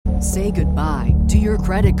Say goodbye to your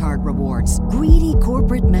credit card rewards. Greedy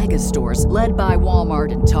corporate mega stores, led by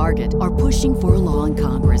Walmart and Target, are pushing for a law in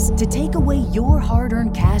Congress to take away your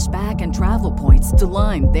hard-earned cash back and travel points to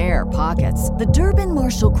line their pockets. The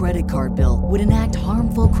Durbin-Marshall credit card bill would enact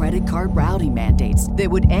harmful credit card routing mandates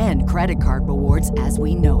that would end credit card rewards as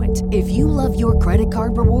we know it. If you love your credit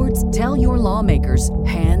card rewards, tell your lawmakers,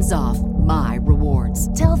 hands off my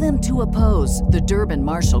rewards. Tell them to oppose the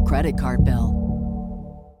Durbin-Marshall credit card bill.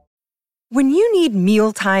 When you need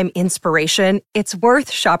mealtime inspiration, it's worth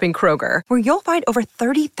shopping Kroger, where you'll find over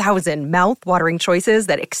 30,000 mouth-watering choices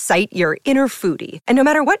that excite your inner foodie. And no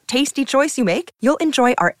matter what tasty choice you make, you'll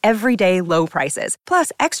enjoy our everyday low prices,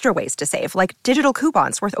 plus extra ways to save, like digital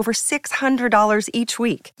coupons worth over $600 each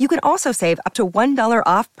week. You can also save up to $1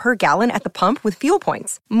 off per gallon at the pump with fuel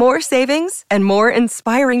points. More savings and more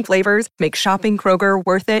inspiring flavors make shopping Kroger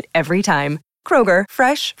worth it every time. Kroger,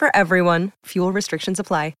 fresh for everyone. Fuel restrictions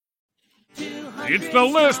apply. It's The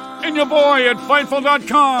List and your boy at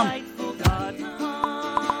Fightful.com.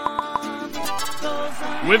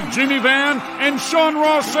 With Jimmy Van and Sean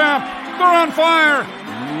Ross Sapp. They're on fire.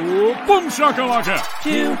 Boom shakalaka.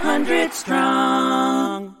 200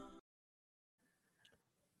 strong.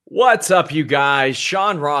 What's up, you guys?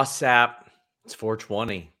 Sean Ross Sapp. It's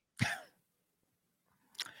 420.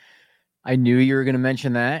 I knew you were going to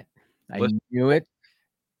mention that. I knew it.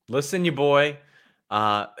 Listen, you boy.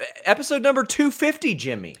 Episode number 250,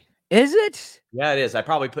 Jimmy. Is it? Yeah, it is. I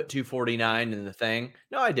probably put 249 in the thing.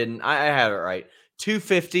 No, I didn't. I have it right.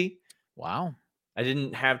 250. Wow. I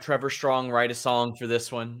didn't have Trevor Strong write a song for this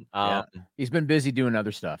one. Yeah. He's been busy doing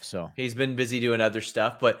other stuff. He's been busy doing other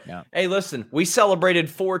stuff. But Hey, listen, we celebrated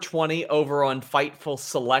 420 over on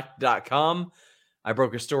FightfulSelect.com. I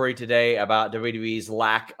broke a story today about WWE's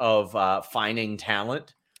lack of finding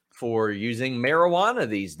talent for using marijuana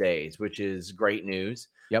these days, which is great news.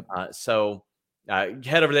 Yep. So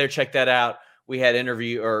head over there, check that out. We had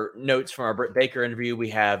notes from our Britt Baker interview. We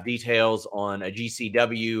have details on a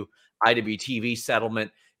GCW IWTV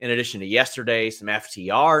settlement. In addition to yesterday, some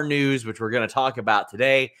FTR news, which we're going to talk about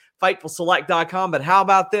today. FightfulSelect.com. But how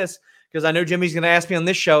about this? Because I know Jimmy's going to ask me on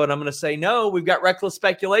this show, and I'm going to say, no, we've got reckless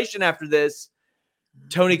speculation after this.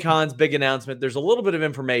 Tony Khan's big announcement. There's a little bit of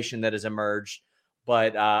information that has emerged,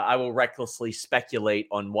 but I will recklessly speculate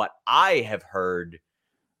on what I have heard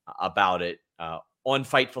about it on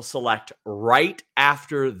Fightful Select right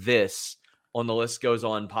after this on the List Goes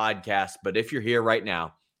On podcast. But if you're here right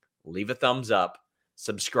now, leave a thumbs up,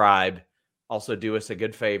 subscribe. Also do us a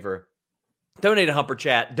good favor. Donate a Humper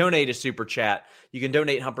Chat. Donate a Super Chat. You can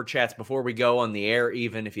donate Humper Chats before we go on the air,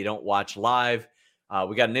 even if you don't watch live.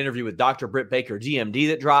 We got an interview with Dr. Britt Baker, DMD,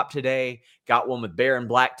 that dropped today. Got one with Baron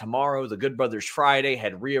Black tomorrow. The Good Brothers Friday.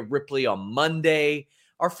 Had Rhea Ripley on Monday.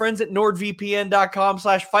 Our friends at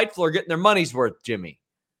NordVPN.com/Fightful are getting their money's worth, Jimmy.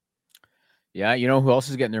 Yeah, you know who else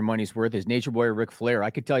is getting their money's worth is Nature Boy Ric Flair. I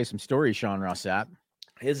could tell you some stories, Sean Ross Sapp.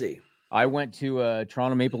 Is he? I went to a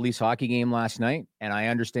Toronto Maple Leafs hockey game last night, and I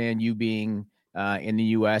understand you being in the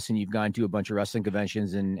U.S. and you've gone to a bunch of wrestling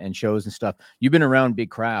conventions and shows and stuff. You've been around big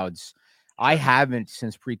crowds. I haven't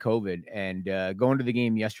since pre-COVID, and going to the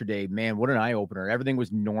game yesterday, man, what an eye-opener. Everything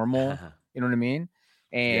was normal. You know what I mean?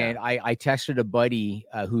 And yeah. I texted a buddy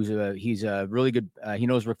he's a really good, he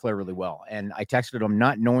knows Ric Flair really well. And I texted him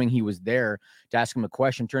not knowing he was there to ask him a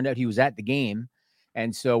question. Turned out he was at the game.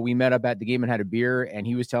 And so we met up at the game and had a beer. And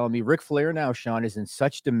he was telling me Ric Flair now, Sean, is in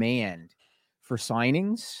such demand for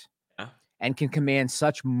signings and can command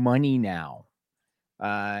such money now.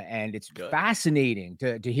 And it's fascinating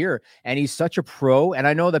to hear. And he's such a pro. And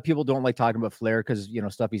I know that people don't like talking about Flair because, you know,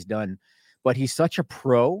 stuff he's done, but he's such a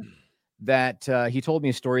pro that he told me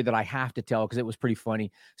a story that I have to tell because it was pretty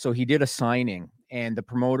funny. So he did a signing and the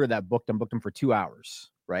promoter that booked him for 2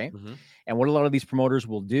 hours. Right. Mm-hmm. And what a lot of these promoters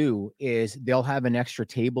will do is they'll have an extra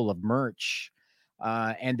table of merch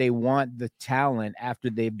and they want the talent after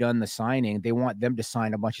they've done the signing. They want them to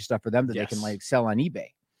sign a bunch of stuff for them that they can like sell on eBay.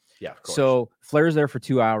 Yeah, of course. So Flair's there for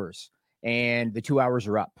 2 hours and the 2 hours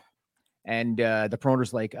are up. And the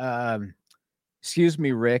promoter's like, excuse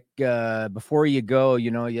me, Rick, before you go, you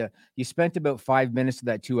know, you spent about 5 minutes of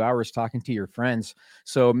that 2 hours talking to your friends.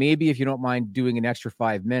 So maybe if you don't mind doing an extra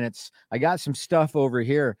 5 minutes, I got some stuff over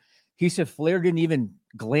here. He said Flair didn't even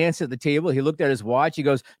glance at the table. He looked at his watch. He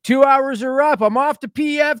goes, 2 hours are up. I'm off to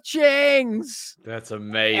PF Chang's. That's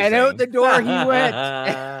amazing. And out the door he went.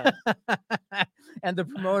 And the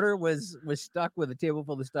promoter was stuck with a table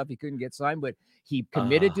full of stuff he couldn't get signed, but he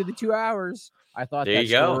committed to the 2 hours. I thought that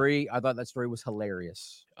story was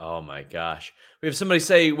hilarious. Oh my gosh. We have somebody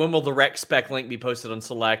say, when will the rec spec link be posted on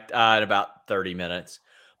Select? In about 30 minutes.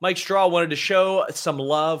 Mike Straw wanted to show some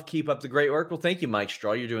love. Keep up the great work. Well, thank you, Mike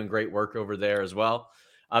Straw. You're doing great work over there as well.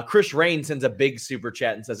 Chris Rain sends a big super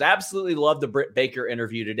chat and says, absolutely love the Britt Baker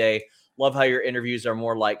interview today. Love how your interviews are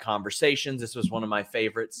more like conversations. This was one of my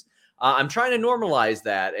favorites. I'm trying to normalize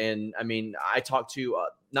that. And I mean, I talk to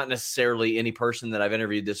not necessarily any person that I've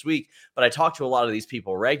interviewed this week, but I talk to a lot of these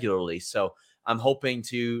people regularly. So I'm hoping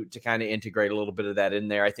to kind of integrate a little bit of that in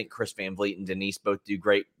there. I think Chris Van Vliet and Denise both do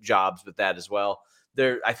great jobs with that as well.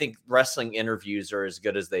 I think wrestling interviews are as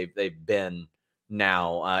good as they've been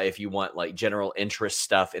now, if you want like general interest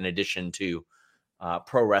stuff in addition to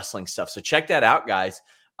pro wrestling stuff. So check that out, guys.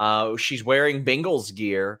 She's wearing Bengals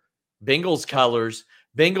gear, Bengals colors,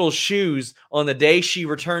 Bengals shoes on the day she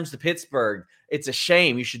returns to Pittsburgh. It's a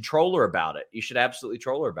shame. You should troll her about it. You should absolutely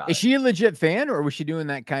troll her about it. Is she a legit fan, or was she doing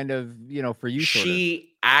that kind of, for you?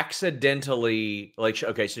 She accidentally,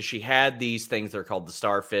 so she had these things. They're called the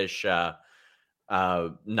Starfish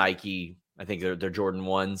Nike. I think they're Jordan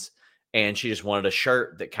 1s. And she just wanted a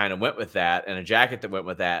shirt that kind of went with that and a jacket that went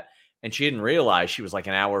with that. And she didn't realize she was like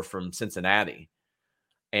an hour from Cincinnati.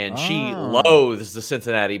 And she loathes the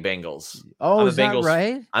Cincinnati Bengals. Oh, is that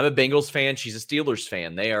right? I'm a Bengals fan. She's a Steelers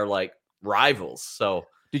fan. They are like rivals. So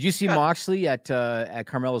did you see Moxley at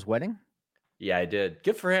Carmella's wedding? Yeah, I did.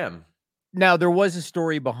 Good for him. Now there was a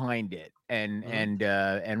story behind it.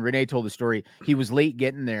 And Renee told the story. He was late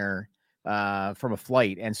getting there from a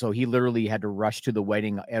flight, and so he literally had to rush to the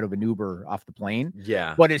wedding out of an Uber off the plane.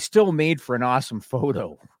 Yeah, but it still made for an awesome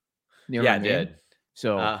photo. You know it did.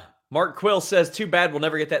 So Mark Quill says, too bad we'll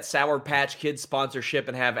never get that Sour Patch Kids sponsorship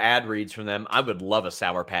and have ad reads from them. I would love a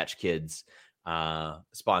Sour Patch Kids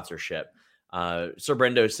sponsorship. Sir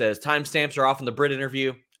Brendo says, timestamps are off in the Brit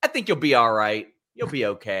interview. I think you'll be all right. You'll be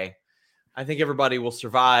okay. I think everybody will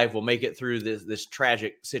survive. We'll make it through this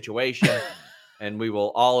tragic situation. And we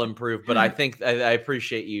will all improve. But I think I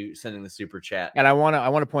appreciate you sending the super chat. And I want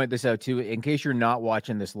to point this out too, in case you're not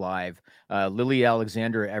watching this live. Lily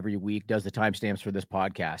Alexander every week does the timestamps for this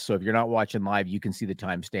podcast. So if you're not watching live, you can see the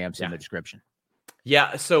timestamps in the description.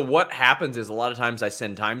 Yeah. So what happens is a lot of times I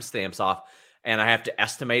send timestamps off, and I have to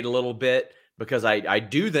estimate a little bit because I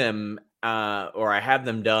do them or I have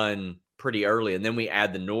them done pretty early, and then we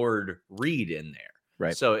add the Nord read in there.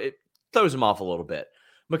 Right. So it throws them off a little bit.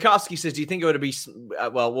 Makoski says, do you think it would be,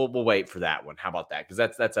 well, we'll wait for that one. How about that? Because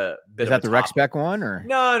that's a bit of a topic. Is that the Rec Spec one? Or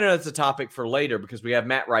No, it's a topic for later because we have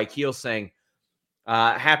Matt Reichel saying,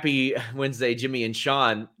 happy Wednesday, Jimmy and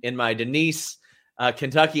Sean, in my Denise,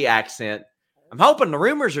 Kentucky accent. I'm hoping the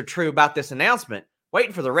rumors are true about this announcement.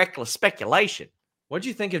 Waiting for the reckless speculation. What do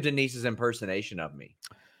you think of Denise's impersonation of me?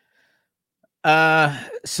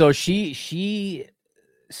 So she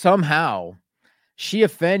somehow... she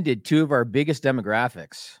offended two of our biggest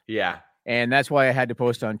demographics. Yeah. And that's why I had to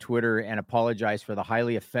post on Twitter and apologize for the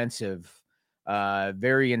highly offensive,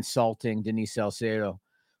 very insulting Denise Salcedo.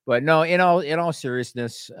 But no, in all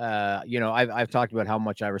seriousness, I've talked about how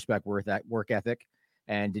much I respect work ethic,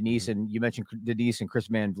 and Denise, and you mentioned Denise and Chris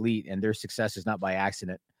Van Vliet, and their success is not by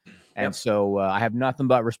accident. And so I have nothing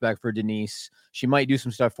but respect for Denise. She might do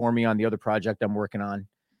some stuff for me on the other project I'm working on.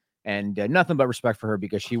 And nothing but respect for her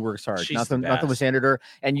because she works hard. Nothing was handed her.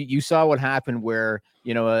 And you saw what happened where,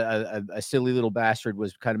 a silly little bastard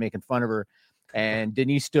was kind of making fun of her. And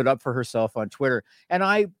Denise stood up for herself on Twitter. And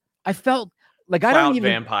I felt like I don't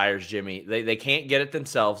even... vampires, Jimmy. They can't get it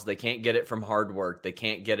themselves. They can't get it from hard work. They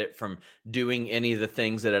can't get it from doing any of the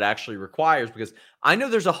things that it actually requires. Because I know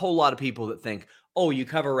there's a whole lot of people that think, oh, you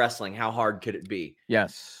cover wrestling. How hard could it be?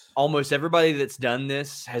 Yes. Almost everybody that's done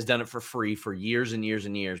this has done it for free for years and years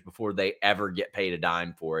and years before they ever get paid a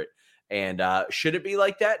dime for it. And should it be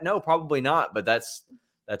like that? No, probably not. But that's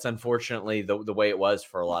unfortunately the way it was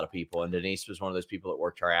for a lot of people. And Denise was one of those people that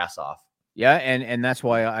worked her ass off. Yeah, and that's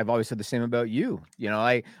why I've always said the same about you.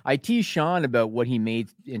 I tease Sean about what he made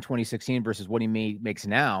in 2016 versus what he makes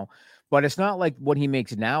now. But it's not like what he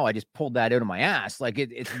makes now. I just pulled that out of my ass. Like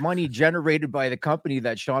it's money generated by the company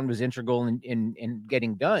that Sean was integral in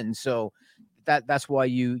getting done. So that's why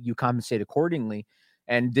you compensate accordingly.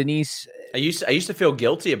 And Denise, I used to feel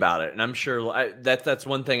guilty about it, and I'm sure that's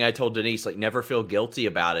one thing I told Denise. Like, never feel guilty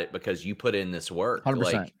about it because you put in this work.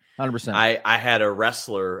 100%. 100%. I had a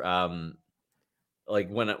wrestler. Like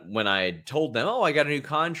when I told them, oh, I got a new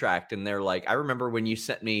contract, and they're like, I remember when you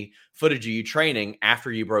sent me footage of you training after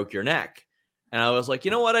you broke your neck. And I was like,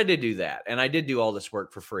 you know what? I did do that. And I did do all this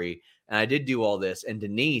work for free. And I did do all this. And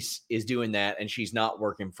Denise is doing that. And she's not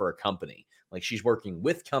working for a company. Like, she's working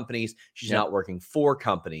with companies. She's not working for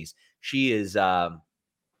companies. She is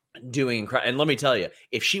doing incredible. And let me tell you,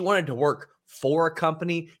 if she wanted to work for a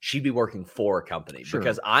company, she'd be working for a company. Sure.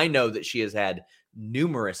 Because I know that she has had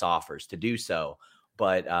numerous offers to do so,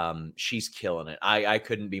 but she's killing it. I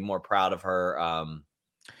couldn't be more proud of her.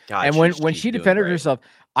 God, and when she's she doing defended great. herself,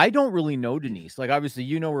 I don't really know Denise. Like, obviously,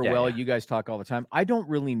 you know her Yeah, well. yeah. You guys talk all the time. I don't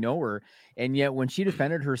really know her. And yet when she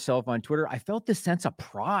defended herself on Twitter, I felt this sense of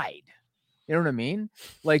pride. You know what I mean?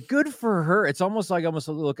 Like, good for her. It's almost like I almost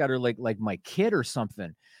look at her like my kid or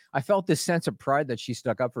something. I felt this sense of pride that she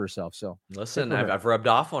stuck up for herself. So Listen, I've rubbed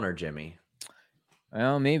off on her, Jimmy.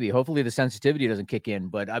 Well, maybe. Hopefully the sensitivity doesn't kick in,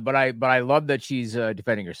 but I love that she's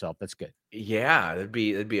defending herself. That's good. Yeah, it'd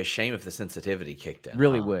be a shame if the sensitivity kicked in.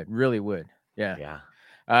 Really would. Yeah.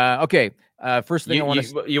 Yeah. Okay. First thing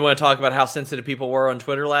you want to talk about how sensitive people were on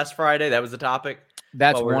Twitter last Friday? That was the topic.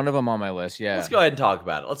 That's one of them on my list. Yeah. Let's go ahead and talk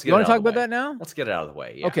about it. Let's get. You want to talk about that now? Let's get it out of the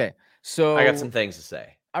way. Yeah. Okay. So I got some things to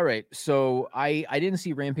say. All right. So I didn't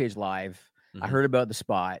see Rampage live. Mm-hmm. I heard about the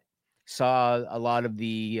spot. Saw a lot of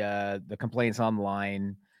the complaints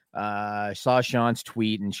online. Saw Sean's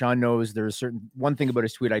tweet, and Sean knows there's one thing about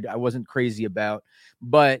his tweet I wasn't crazy about,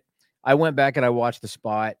 but I went back and I watched the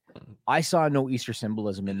spot. I saw no Easter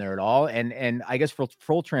symbolism in there at all. And I guess for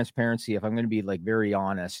full transparency, if I'm going to be like very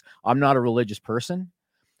honest, I'm not a religious person.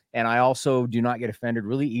 And I also do not get offended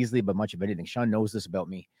really easily by much of anything. Sean knows this about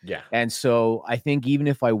me. Yeah. And so I think even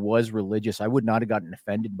if I was religious, I would not have gotten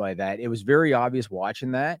offended by that. It was very obvious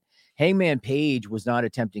watching that. Hangman Page was not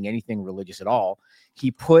attempting anything religious at all. He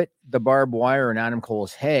put the barbed wire in Adam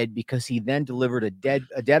Cole's head because he then delivered a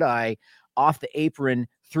dead eye off the apron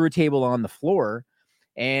through a table on the floor.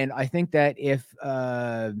 And I think that if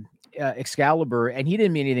Excalibur, and he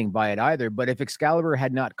didn't mean anything by it either, but if Excalibur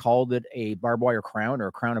had not called it a barbed wire crown or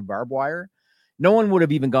a crown of barbed wire, no one would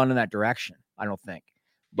have even gone in that direction, I don't think.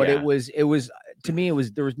 But it was to me,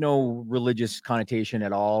 there was no religious connotation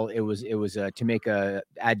at all. It was to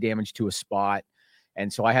add damage to a spot.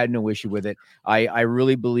 And so I had no issue with it. I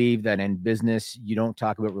really believe that in business, you don't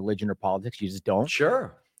talk about religion or politics. You just don't.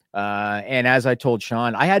 Sure. And as I told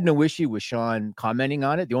Sean, I had no issue with Sean commenting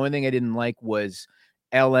on it. The only thing I didn't like was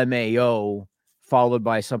LMAO followed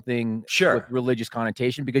by something with religious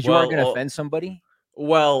connotation, because you are going to offend somebody.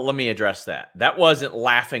 Well, let me address that. That wasn't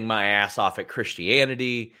laughing my ass off at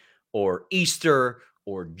Christianity or Easter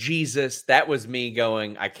or Jesus. That was me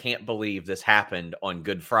going, I can't believe this happened on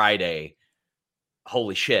Good Friday.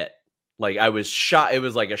 Holy shit. Like, I was shocked. It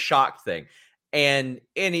was like a shock thing. And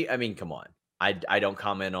come on. I don't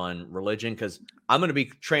comment on religion because I'm going to be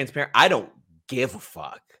transparent. I don't give a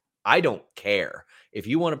fuck. I don't care. If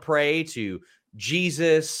you want to pray to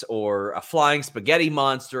Jesus or a flying spaghetti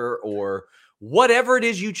monster or whatever it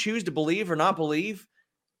is you choose to believe or not believe,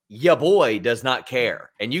 your boy does not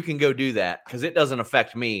care. And you can go do that because it doesn't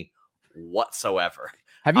affect me whatsoever.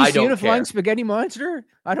 Have you seen a flying spaghetti monster?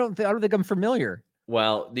 I don't think I'm familiar.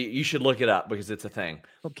 Well, you should look it up because it's a thing.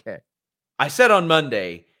 Okay. I said on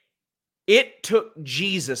Monday, it took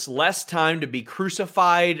Jesus less time to be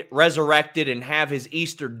crucified, resurrected, and have his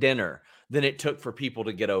Easter dinner than it took for people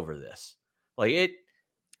to get over this.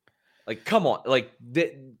 Come on.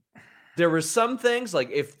 There were some things,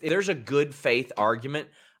 like if there's a good faith argument,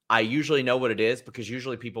 I usually know what it is because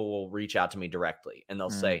usually people will reach out to me directly and they'll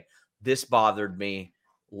say, this bothered me.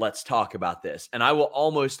 Let's talk about this. And I will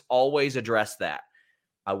almost always address that.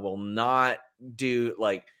 I will not do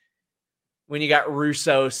when you got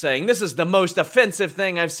Russo saying, this is the most offensive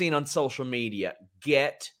thing I've seen on social media.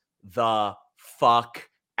 Get the fuck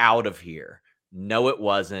out of here. No, it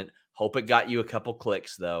wasn't. Hope it got you a couple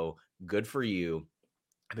clicks, though. Good for you.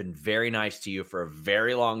 I've been very nice to you for a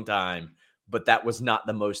very long time, but that was not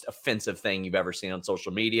the most offensive thing you've ever seen on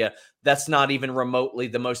social media. That's not even remotely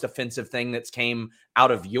the most offensive thing that's came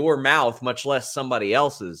out of your mouth, much less somebody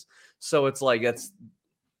else's. So it's like,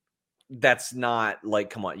 that's not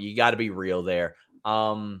come on, you got to be real there.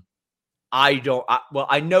 I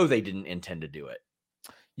know they didn't intend to do it.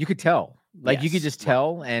 You could tell. You could just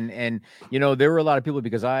tell. And there were a lot of people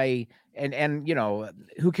because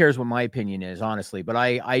who cares what my opinion is, honestly, but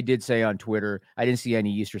I did say on Twitter, I didn't see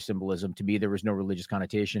any Easter symbolism. To me, there was no religious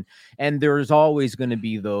connotation. And there's always going to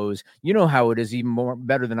be those, how it is, even more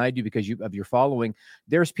better than I do because of your following.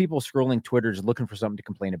 There's people scrolling Twitter just looking for something to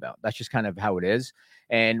complain about. That's just kind of how it is.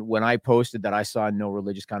 And when I posted that I saw no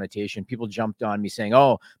religious connotation, people jumped on me saying,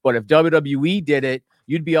 oh, but if WWE did it,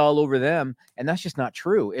 you'd be all over them. And that's just not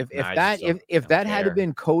true. If that had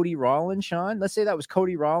been Cody Rollins, Sean, let's say that was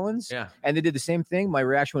Cody Rollins, and they did the same thing, my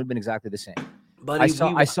reaction would have been exactly the same. But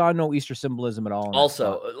I saw no Easter symbolism at all.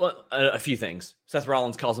 Also, a few things. Seth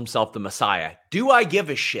Rollins calls himself the Messiah. Do I give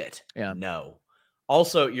a shit? Yeah. No.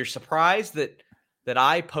 Also, you're surprised that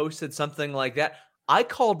I posted something like that? I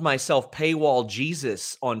called myself Paywall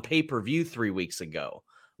Jesus on pay-per-view 3 weeks ago.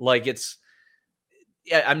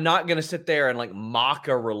 I'm not going to sit there and like mock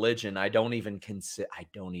a religion. I don't even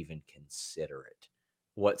consider it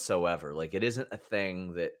whatsoever. Like, it isn't a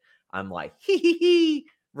thing that I'm like,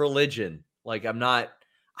 religion. Like, I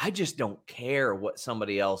just don't care what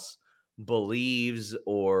somebody else believes,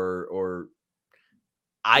 or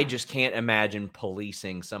I just can't imagine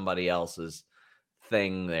policing somebody else's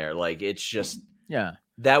thing there. Like, it's just,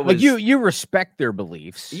 that was like you respect their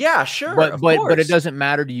beliefs. Yeah, sure. But it doesn't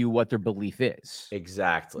matter to you what their belief is.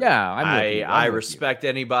 Exactly. Yeah. I respect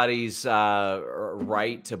anybody's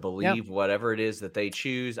right to believe whatever it is that they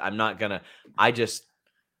choose. I'm not gonna,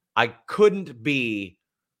 I couldn't be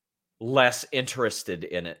less interested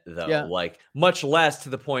in it though. Yeah. Like, much less to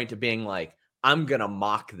the point of being like, I'm gonna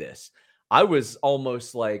mock this. I was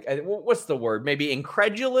almost like, what's the word? Maybe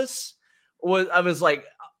incredulous. I was like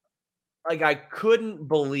I couldn't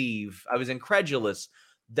believe, I was incredulous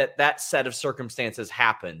that set of circumstances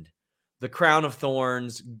happened. The Crown of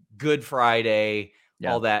Thorns, Good Friday,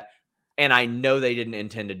 all that. And I know they didn't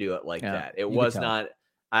intend to do it like that. It was not.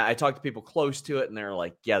 I talked to people close to it, and they're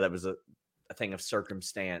like, yeah, that was a thing of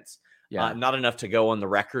circumstance. Yeah. Not enough to go on the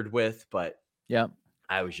record with, but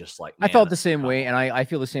I was just like, I felt the same way. And I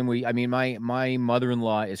feel the same way. I mean, my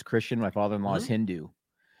mother-in-law is Christian. My father-in-law is Hindu.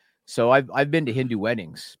 So I've been to Hindu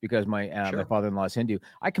weddings because my father-in-law is Hindu.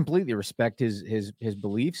 I completely respect his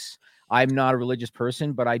beliefs. I'm not a religious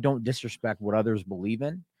person, but I don't disrespect what others believe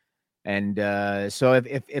in. And so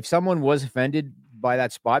if someone was offended by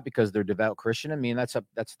that spot because they're devout Christian, I mean, that's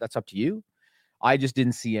up to you. I just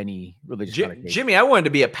didn't see any religious connotation. Jimmy, I wanted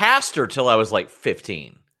to be a pastor till I was like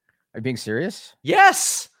 15. Are you being serious?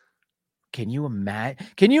 Yes. Can you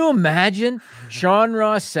imagine Sean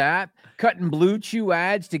Ross Sapp cutting Blue Chew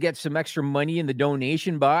ads to get some extra money in the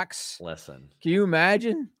donation box? Listen. Can you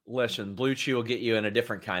imagine? Listen, Blue Chew will get you in a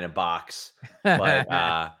different kind of box.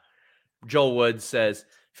 But Joel Woods says,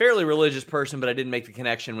 fairly religious person, but I didn't make the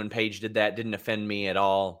connection when Paige did that. Didn't offend me at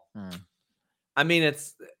all. I mean,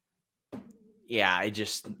 I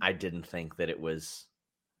didn't think that it was,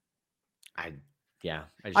 I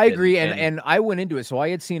agree. And I went into it. So I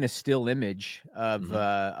had seen a still image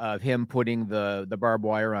of him putting the barbed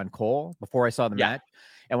wire on Cole before I saw the match.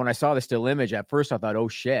 And when I saw the still image, at first I thought, oh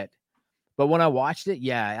shit. But when I watched it,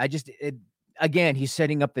 again, he's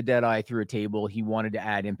setting up the dead eye through a table. He wanted to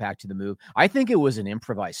add impact to the move. I think it was an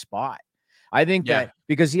improvised spot. I think that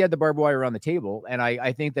because he had the barbed wire on the table, and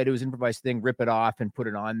I think that it was an improvised thing, rip it off and put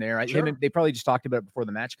it on there. They probably just talked about it before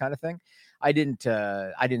the match kind of thing. I didn't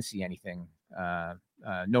see anything.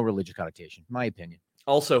 No religious connotation, my opinion.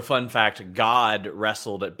 Also, fun fact, God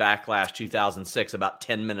wrestled at Backlash 2006 about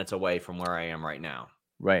 10 minutes away from where I am right now.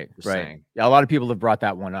 Right. Saying. Yeah, a lot of people have brought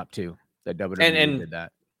that one up too, that WWE did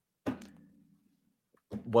that.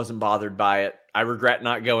 Wasn't bothered by it. I regret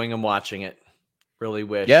not going and watching it. Really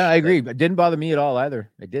wish. Yeah, I agree. It didn't bother me at all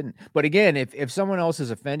either. It didn't. But again, if someone else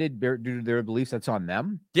is offended due to their beliefs, that's on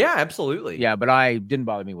them. Yeah, absolutely. Yeah, but I didn't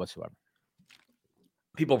bother me whatsoever.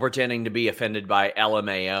 People pretending to be offended by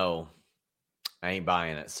LMAO. I ain't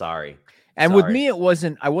buying it. Sorry. And with me, I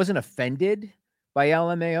wasn't offended by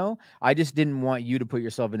LMAO. I just didn't want you to put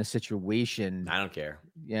yourself in a situation. I don't care.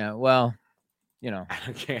 Yeah, well, I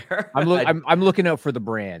don't care. I'm looking out for the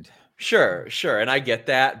brand. Sure. And I get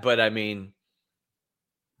that, but I mean,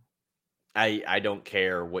 I don't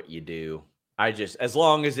care what you do. I just, as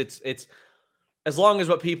long as as long as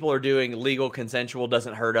what people are doing legal, consensual,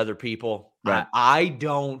 doesn't hurt other people, right. I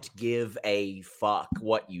don't give a fuck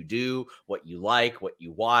what you do, what you like, what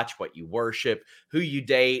you watch, what you worship, who you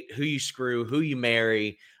date, who you screw, who you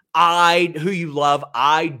marry, who you love.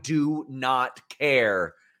 I do not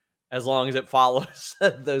care as long as it follows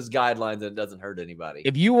those guidelines and it doesn't hurt anybody.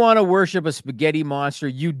 If you want to worship a spaghetti monster,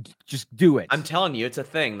 you just do it. I'm telling you, it's a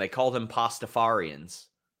thing. They call them Pastafarians.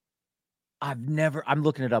 I'm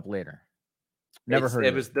looking it up later. Never heard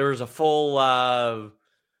of it. There was a full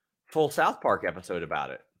South Park episode about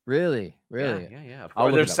it. Really? Yeah.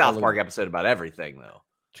 There's a South Park episode about everything, though.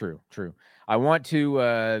 True. I want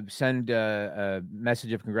to send a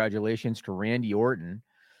message of congratulations to Randy Orton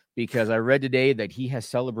because I read today that he has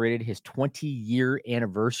celebrated his 20-year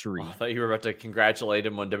anniversary. I thought you were about to congratulate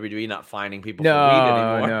him on WWE not finding people for weed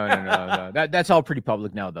anymore. No. That's all pretty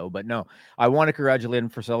public now, though. But no, I want to congratulate him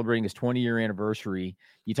for celebrating his 20-year anniversary.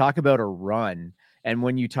 You talk about a run, and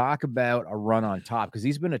when you talk about a run on top, because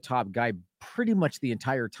he's been a top guy pretty much the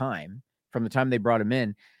entire time from the time they brought him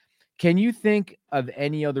in. Can you think of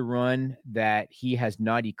any other run that he has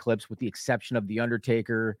not eclipsed, with the exception of The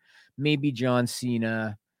Undertaker, maybe John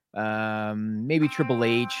Cena, maybe Triple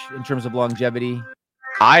H in terms of longevity?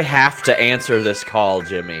 I have to answer this call,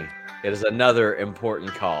 Jimmy. It is another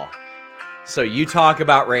important call. So you talk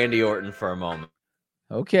about Randy Orton for a moment.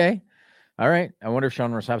 Okay. All right. I wonder if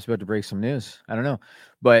Sean Ross Sapp's about to break some news. I don't know.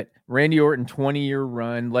 But Randy Orton, 20-year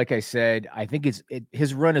run. Like I said, I think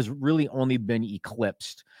his run has really only been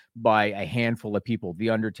eclipsed by a handful of people. The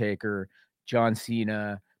Undertaker, John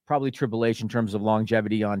Cena, probably Triple H in terms of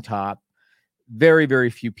longevity on top. Very, very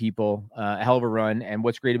few people. A hell of a run. And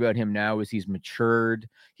what's great about him now is he's matured.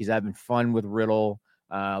 He's having fun with Riddle.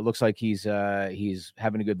 Looks like he's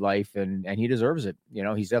having a good life, and he deserves it. You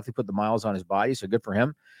know, he's definitely put the miles on his body, so good for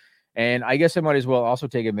him. And I guess I might as well also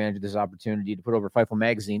take advantage of this opportunity to put over Fightful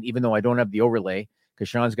Magazine, even though I don't have the overlay, because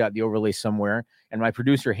Sean's got the overlay somewhere, and my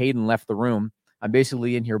producer Hayden left the room. I'm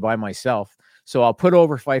basically in here by myself. So I'll put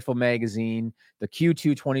over Fightful Magazine, the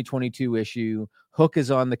Q2 2022 issue. Hook is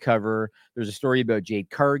on the cover. There's a story about Jade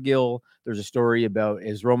Cargill. There's a story about,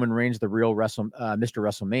 is Roman Reigns the real Mr.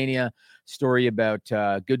 WrestleMania? Story about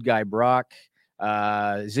good guy Brock.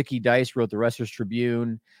 Zicky Dice wrote the Wrestlers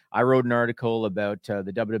Tribune. I wrote an article about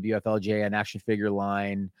the WWF LJN action figure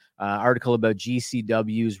line. Article about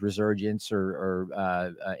GCW's resurgence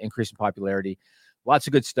or increase in popularity. Lots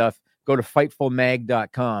of good stuff. Go to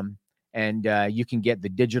FightfulMag.com and you can get the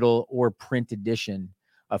digital or print edition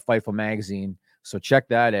of Fightful Magazine. So check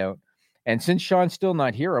that out. And since Sean's still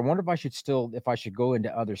not here, I wonder if I should go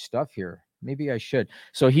into other stuff here. Maybe I should.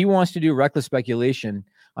 So he wants to do Reckless Speculation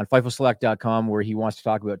on FightfulSelect.com, where he wants to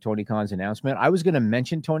talk about Tony Khan's announcement. I was going to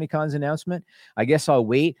mention Tony Khan's announcement. I guess I'll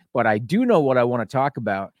wait, but I do know what I want to talk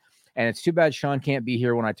about. And it's too bad Sean can't be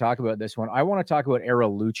here when I talk about this one. I want to talk about Era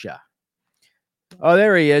Lucha. Oh,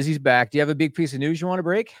 there he is. He's back. Do you have a big piece of news you want to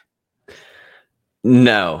break?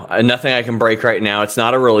 No, nothing I can break right now. It's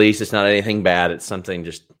not a release. It's not anything bad. It's something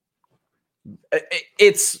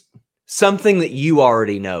it's something that you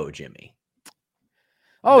already know, Jimmy.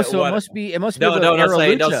 Oh, so it must be. Don't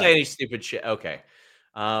say any stupid shit. Okay.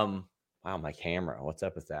 Wow, my camera. What's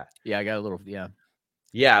up with that? Yeah, I got a little.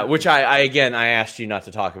 Yeah. Which I asked you not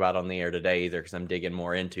to talk about on the air today either, because I'm digging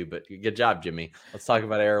more into. But good job, Jimmy. Let's talk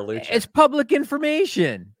about Era Lucha. It's public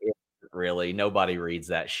information. Really, nobody reads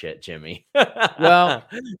that shit, Jimmy. Well,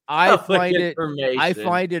 I find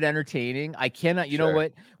it entertaining. I cannot. You know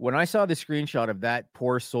what? When I saw the screenshot of that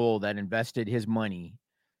poor soul that invested his money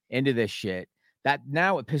into this shit, that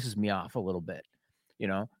now it pisses me off a little bit. You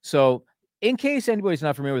know, so in case anybody's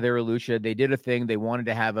not familiar with Era Lucha, they did a thing. They wanted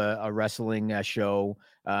to have a wrestling show.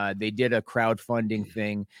 They did a crowdfunding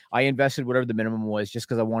thing. I invested whatever the minimum was just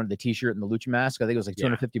because I wanted the t-shirt and the Lucha mask. I think it was like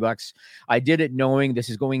 $250. I did it knowing this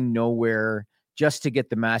is going nowhere, just to get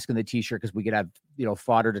the mask and the t-shirt, because we could have,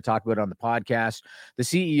 fodder to talk about on the podcast. The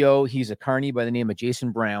CEO, he's a carny by the name of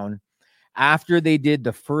Jason Brown. After they did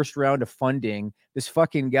the first round of funding, this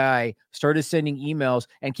fucking guy started sending emails.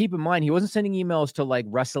 And keep in mind, he wasn't sending emails to like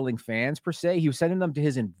wrestling fans per se. He was sending them to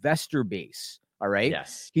his investor base. All right.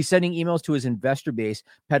 Yes. He's sending emails to his investor base,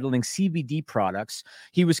 peddling CBD products.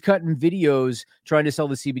 He was cutting videos trying to sell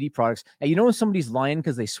the CBD products. And when somebody's lying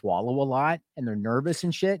because they swallow a lot and they're nervous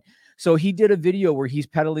and shit. So he did a video where he's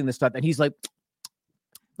peddling the stuff and he's like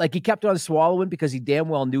he kept on swallowing because he damn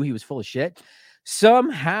well knew he was full of shit.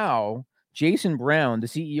 Somehow, Jason Brown, the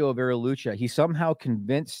CEO of Era Lucha, he somehow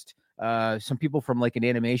convinced some people from like an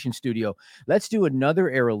animation studio, let's do another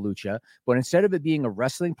Era Lucha, but instead of it being a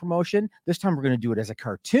wrestling promotion, this time we're going to do it as a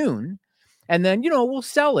cartoon. And then, we'll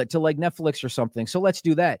sell it to like Netflix or something. So let's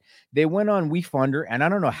do that. They went on WeFunder, and I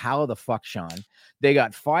don't know how the fuck, Sean. They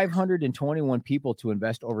got 521 people to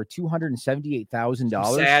invest over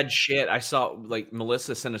 $278,000. Sad shit. I saw like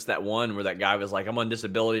Melissa sent us that one where that guy was like, I'm on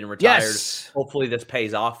disability and retired. Yes. Hopefully this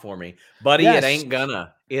pays off for me. Buddy, Yes. It ain't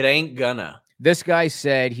gonna. This guy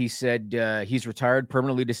said, he's retired,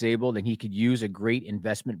 permanently disabled, and he could use a great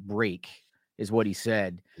investment break, is what he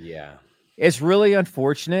said. Yeah. It's really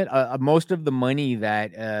unfortunate. Most of the money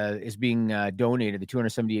that is being donated, the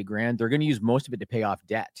 $278,000, they're going to use most of it to pay off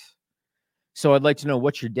debt. So I'd like to know,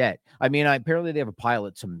 what's your debt? I mean, apparently they have a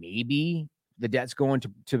pilot, so maybe the debt's going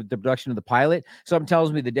to the production of the pilot. Something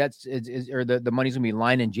tells me the debt's or the money's going to be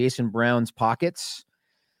lying in Jason Brown's pockets.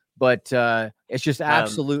 But it's just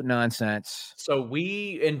absolute nonsense. So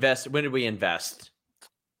we invest. When did we invest?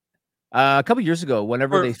 A couple years ago,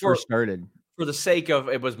 whenever they first started. For the sake of,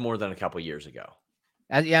 it was more than a couple years ago.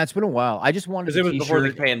 Yeah, it's been a while. I just wanted, because it was before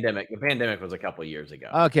the pandemic. The pandemic was a couple years ago.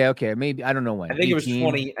 Okay. Maybe, I don't know when. I think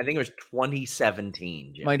 18? I think it was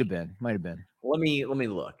 2017. Jimmy. Might have been. Let me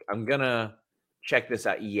look. I'm gonna check this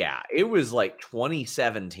out. Yeah, it was like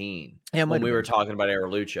 2017 when we were talking about Era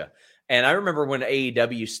Lucha. And I remember when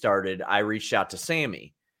AEW started, I reached out to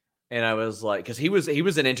Sammy, and I was like, because he was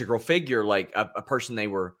an integral figure, like a person they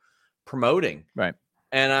were promoting, right?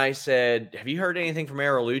 And I said, have you heard anything from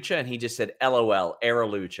Era Lucha? And he just said, LOL, Era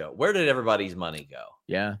Lucha. Where did everybody's money go?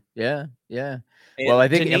 Yeah. And Well, I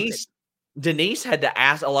think Denise had to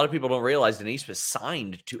ask. A lot of people don't realize Denise was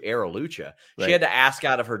signed to Era Lucha. Right. She had to ask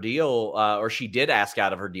out of her deal, or she did ask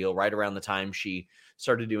out of her deal right around the time she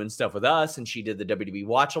started doing stuff with us, and she did the WWE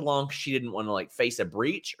watch along. She didn't want to like face a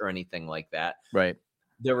breach or anything like that. Right.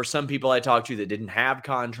 There were some people I talked to that didn't have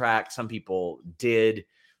contracts. Some people did.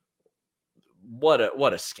 What a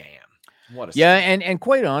scam. Yeah, and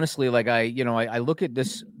quite honestly, like I look at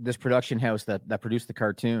this production house that produced the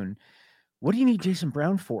cartoon. What do you need Jason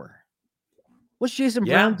Brown for? What's Jason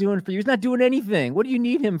Brown doing for you? He's not doing anything. What do you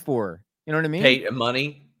need him for? You know what I mean? Paid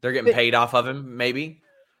money. They're getting paid off of him, maybe.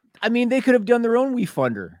 I mean, they could have done their own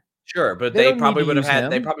WeFunder. Sure, but they probably would have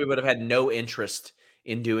had. They probably would have had no interest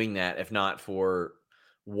in doing that if not for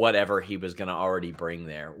whatever he was going to already bring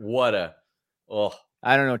there.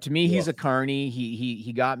 I don't know. To me, he's a carny.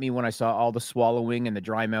 He got me when I saw all the swallowing and the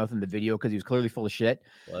dry mouth in the video because he was clearly full of shit.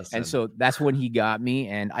 Listen. And so that's when he got me.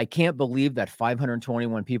 And I can't believe that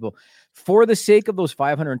 521 people, for the sake of those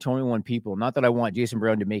 521 people, not that I want Jason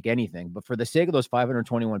Brown to make anything, but for the sake of those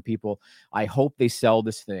 521 people, I hope they sell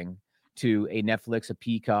this thing to a Netflix, a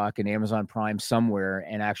Peacock, an Amazon Prime somewhere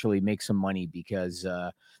and actually make some money because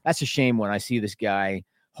that's a shame when I see this guy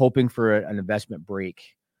hoping for an investment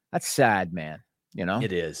break. That's sad, man. You know,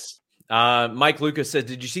 it is. Mike Lucas says,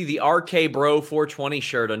 did you see the RK Bro 420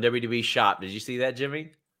 shirt on WWE Shop? Did you see that,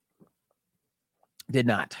 Jimmy? Did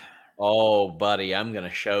not. Oh, buddy, I'm going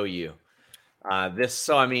to show you this.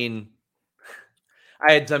 So, I mean,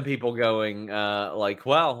 I had some people going like,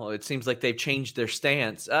 well, it seems like they've changed their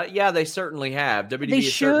stance. Yeah, they certainly have. WWE they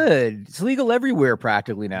should. It's legal everywhere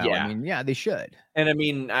practically now. Yeah. I mean, yeah, they should. And I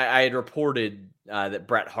mean, I had reported that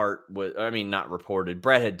Bret Hart was, not reported.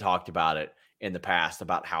 Bret had talked about it in the past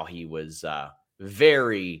about how he was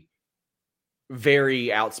very,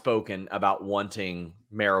 very outspoken about wanting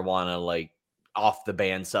marijuana like off the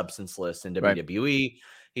banned substance list in WWE. Right.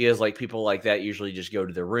 He is like people like that usually just go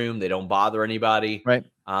to their room. They don't bother anybody. Right.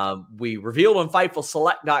 We revealed on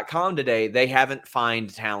FightfulSelect.com today, they haven't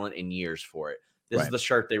found talent in years for it. This is the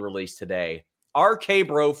shirt they released today. RK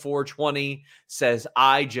Bro 420 says,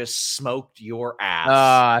 I just smoked your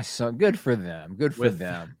ass. So good for them. Good for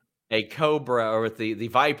them. A cobra or with the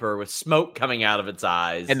viper with smoke coming out of its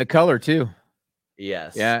eyes. And the color too.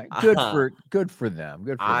 Yes. Yeah. Good for them.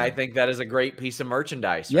 Good for I them. think that is a great piece of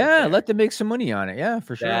merchandise. Yeah. Let them make some money on it. Yeah,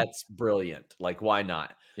 for sure. That's brilliant. Like, why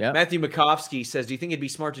not? Yeah. Matthew Makovsky says, do you think it'd be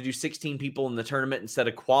smart to do 16 people in the tournament instead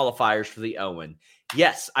of qualifiers for the Owen?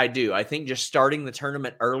 Yes, I do. I think just starting the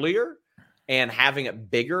tournament earlier and having it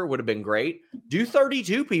bigger would have been great. Do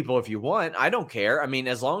 32 people if you want. I don't care. I mean,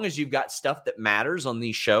 as long as you've got stuff that matters on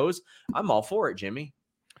these shows, I'm all for it, Jimmy.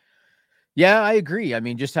 Yeah, I agree. I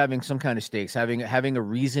mean, just having some kind of stakes, having a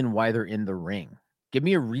reason why they're in the ring. Give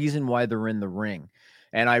me a reason why they're in the ring.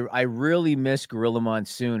 And I really miss Gorilla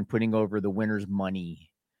Monsoon putting over the winner's money.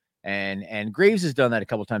 And Graves has done that a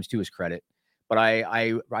couple of times to his credit. But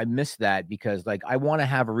I miss that because, like, I want to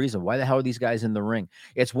have a reason. Why the hell are these guys in the ring?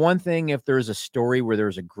 It's one thing if there's a story where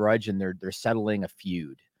there's a grudge and they're settling a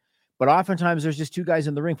feud. But oftentimes there's just two guys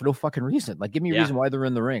in the ring for no fucking reason. Like, give me a reason why they're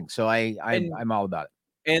in the ring. So I'm all about it.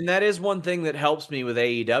 And that is one thing that helps me with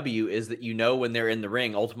AEW is that, when they're in the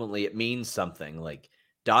ring, ultimately it means something. Like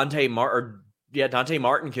Dante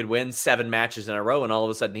Martin could win 7 matches in a row and all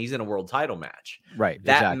of a sudden he's in a world title match. Right.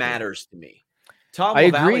 That matters to me. I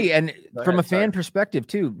agree. And from a fan perspective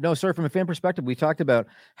too. No, sorry. From a fan perspective, we talked about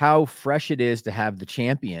how fresh it is to have the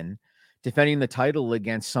champion defending the title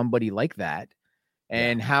against somebody like that.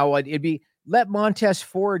 And how it'd be, let Montez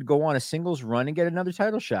Ford go on a singles run and get another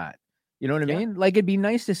title shot. You know what I mean? Like, it'd be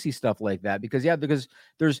nice to see stuff like that because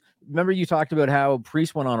remember you talked about how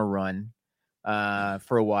Priest went on a run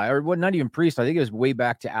for a while, or not even Priest. I think it was way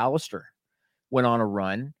back to Alistair went on a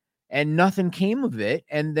run and nothing came of it.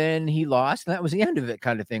 And then he lost and that was the end of it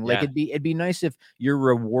kind of thing. Like it'd be nice if you're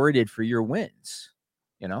rewarded for your wins,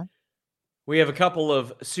 We have a couple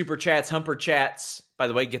of super chats, humper chats. By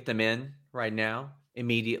the way, get them in right now,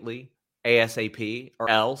 immediately, ASAP, or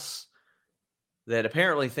else. That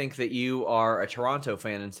apparently think that you are a Toronto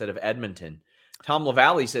fan instead of Edmonton. Tom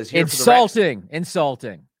LaValle says, insulting.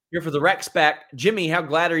 Here for the rec spec. Jimmy, how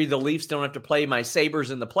glad are you the Leafs don't have to play my Sabres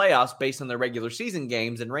in the playoffs based on their regular season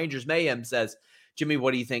games? And Rangers Mayhem says, Jimmy,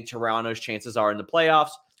 what do you think Toronto's chances are in the playoffs?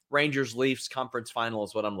 Rangers Leafs conference final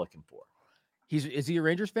is what I'm looking for. Is he a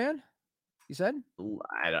Rangers fan? You said?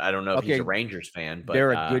 I don't know if he's a Rangers fan, but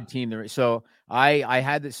they're a good team. So I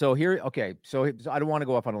had that. So here, okay. So I don't want to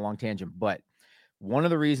go off on a long tangent, but One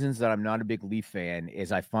of the reasons that I'm not a big Leaf fan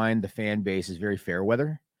is I find the fan base is very fair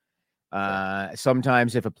weather.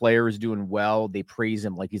 Sometimes if a player is doing well, they praise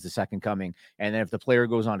him like he's the second coming. And then if the player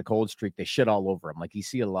goes on a cold streak, they shit all over him. Like you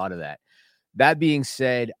see a lot of that. That being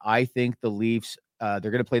said, I think the Leafs, they're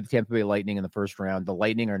going to play the Tampa Bay Lightning in the first round. The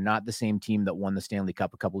Lightning are not the same team that won the Stanley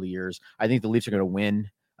Cup a couple of years. I think the Leafs are going to win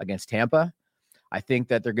against Tampa. I think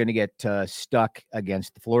that they're going to get stuck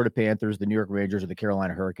against the Florida Panthers, the New York Rangers, or the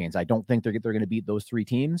Carolina Hurricanes. I don't think they're going to beat those three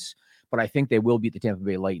teams, but I think they will beat the Tampa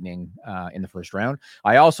Bay Lightning in the first round.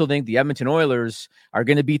 I also think the Edmonton Oilers are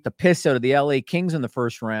going to beat the piss out of the LA Kings in the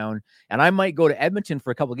first round, and I might go to Edmonton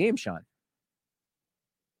for a couple of games, Sean.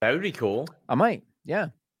 That would be cool. I might, yeah.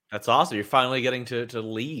 That's awesome. You're finally getting to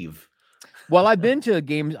leave. Well, I've been to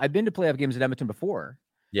playoff games at Edmonton before.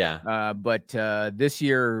 Yeah. But this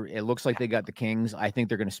year, it looks like they got the Kings. I think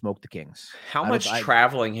they're going to smoke the Kings. How much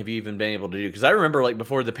traveling have you even been able to do? Because I remember, like,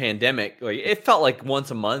 before the pandemic, like, it felt like once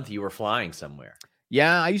a month you were flying somewhere.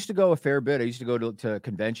 Yeah, I used to go a fair bit. I used to go to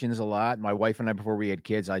conventions a lot. My wife and I, before we had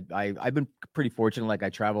kids, I've been pretty fortunate. Like, I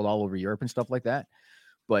traveled all over Europe and stuff like that.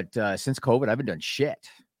 But since COVID, I haven't done shit.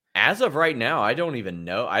 As of right now, I don't even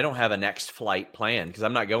know. I don't have a next flight planned because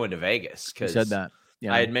I'm not going to Vegas. You said that.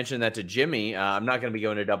 Yeah. I had mentioned that to Jimmy. I'm not going to be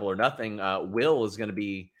going to Double or Nothing. Will is going to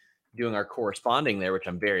be doing our corresponding there, which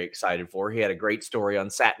I'm very excited for. He had a great story on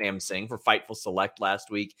Satnam Singh for Fightful Select last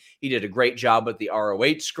week. He did a great job with the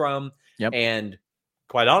ROH scrum. Yep. And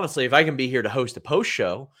quite honestly, if I can be here to host a post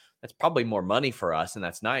show, that's probably more money for us, and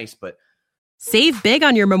that's nice. But save big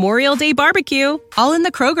on your Memorial Day barbecue, all in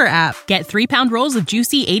the Kroger app. Get 3-pound rolls of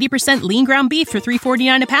juicy 80% lean ground beef for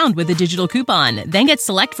 $3.49 a pound with a digital coupon. Then get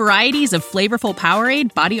select varieties of flavorful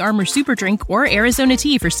Powerade, Body Armor Super Drink, or Arizona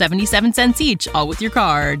tea for 77 cents each, all with your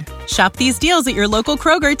card. Shop these deals at your local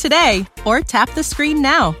Kroger today, or tap the screen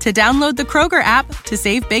now to download the Kroger app to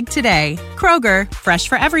save big today. Kroger, fresh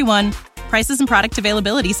for everyone. Prices and product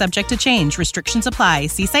availability subject to change. Restrictions apply.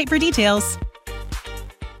 See site for details.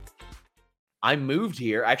 I moved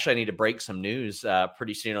here. Actually, I need to break some news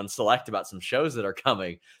pretty soon on Select about some shows that are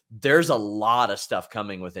coming. There's a lot of stuff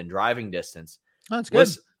coming within driving distance. Oh, that's good.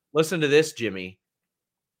 Listen to this, Jimmy.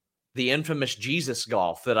 The infamous Jesus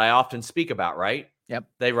Golf that I often speak about, right? Yep.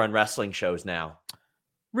 They run wrestling shows now.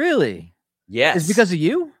 Really? Yes. It's because of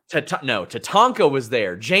you? No, Tatanka was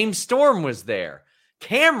there. James Storm was there.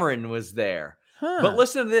 Cameron was there. Huh. But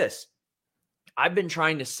listen to this. I've been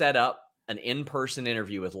trying to set up an in-person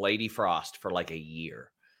interview with Lady Frost for like a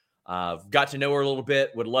year. Got to know her a little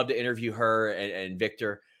bit. Would love to interview her and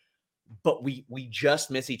Victor, but we just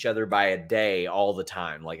miss each other by a day all the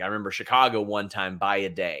time. Like I remember Chicago one time by a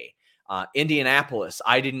day. Indianapolis,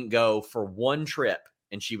 I didn't go for one trip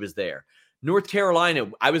and she was there. North Carolina,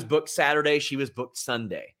 I was booked Saturday. She was booked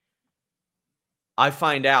Sunday. I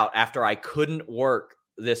find out after I couldn't work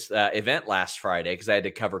this event last Friday because I had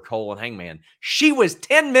to cover Cole and Hangman. She was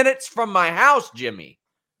 10 minutes from my house, Jimmy.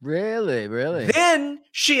 Really? Then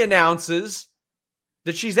she announces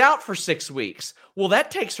that she's out for 6 weeks. Well,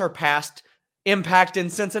 that takes her past Impact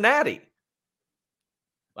in Cincinnati.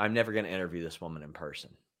 I'm never going to interview this woman in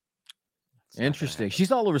person. Interesting.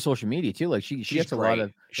 She's all over social media too. Like she gets a lot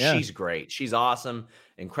of. Yeah. She's great. She's awesome,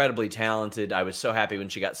 incredibly talented. I was so happy when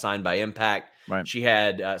she got signed by Impact. Right. She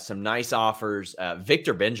had some nice offers.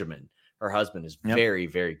 Victor Benjamin, her husband, is very,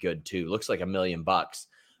 very good too. Looks like $1 million.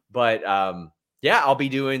 But yeah, I'll be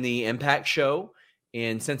doing the Impact show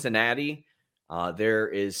in Cincinnati. There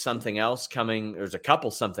is something else coming. There's a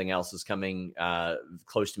couple something else is coming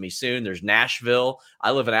close to me soon. There's Nashville.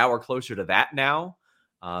 I live an hour closer to that now.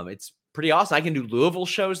 It's pretty awesome. I can do Louisville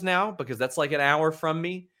shows now because that's like an hour from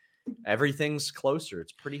me. Everything's closer.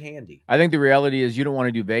 It's pretty handy. I think the reality is you don't want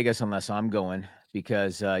to do Vegas unless I'm going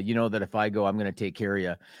because you know that if I go, I'm going to take care of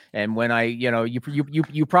you. And when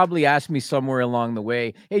you probably asked me somewhere along the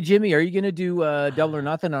way, hey, Jimmy, are you going to do Double or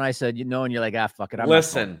Nothing? And I said, and you're like, fuck it.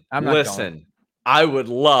 Listen. I would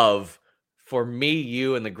love for me,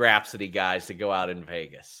 you, and the Grapsody guys to go out in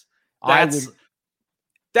Vegas.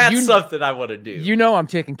 That's something I want to do. You know I'm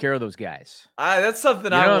taking care of those guys. That's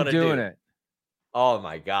something I want to do. I'm doing it. Oh,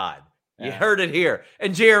 my God. Yeah. You heard it here.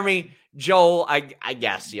 And Jeremy, Joel, I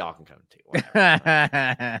guess y'all can come too.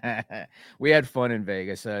 We had fun in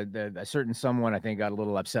Vegas. A certain someone, I think, got a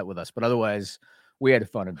little upset with us. But otherwise, we had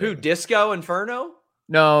fun in Vegas. Who, Disco Inferno?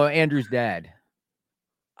 No, Andrew's dad.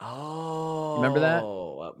 Oh. Remember that?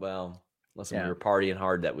 Well, listen, we were partying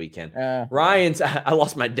hard that weekend. Ryan's, I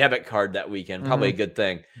lost my debit card that weekend. Probably a good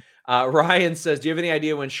thing. Ryan says, do you have any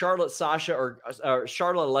idea when Charlotte, Sasha, or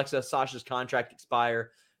Charlotte, Alexa, Sasha's contract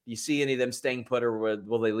expire? Do you see any of them staying put, or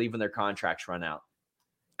will they leave when their contracts run out?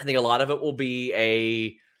 I think a lot of it will be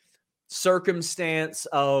a circumstance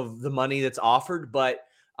of the money that's offered, but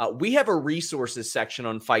we have a resources section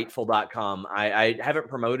on Fightful.com. I haven't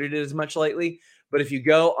promoted it as much lately, but if you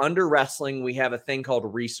go under wrestling, we have a thing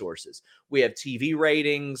called resources. We have TV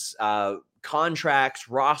ratings, contracts,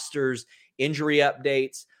 rosters, injury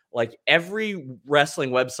updates. Like every wrestling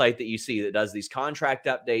website that you see that does these contract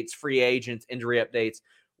updates, free agents, injury updates,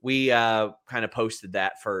 we kind of posted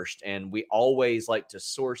that first, and we always like to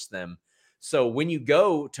source them. So when you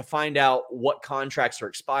go to find out what contracts are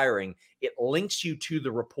expiring, it links you to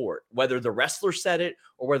the report, whether the wrestler said it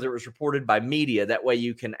or whether it was reported by media. That way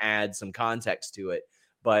you can add some context to it.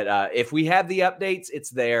 But if we have the updates, it's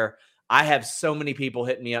there. I have so many people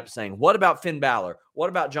hitting me up saying, what about Finn Balor? What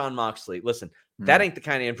about Jon Moxley? Listen, that ain't the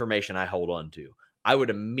kind of information I hold on to. I would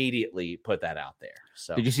immediately put that out there.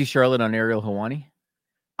 So, did you see Charlotte on Ariel Helwani?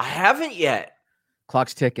 I haven't yet.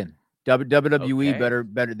 Clock's ticking.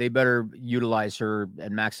 WWE better utilize her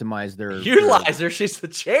and maximize their utilize her. She's the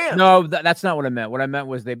champ. No, that's not what I meant. What I meant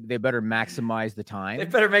was they better maximize the time. They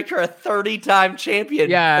better make her a 30-time champion.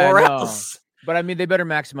 Yeah, or else. But I mean, they better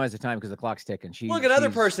maximize the time because the clock's ticking. Look, another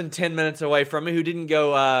person 10 minutes away from me who didn't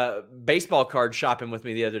go baseball card shopping with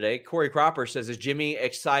me the other day. Corey Cropper says, "Is Jimmy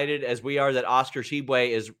excited as we are that Oscar Tshiebwe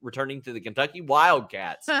is returning to the Kentucky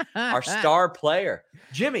Wildcats, our star player?"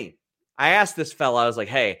 Jimmy, I asked this fella, I was like,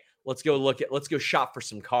 "Hey, let's go shop for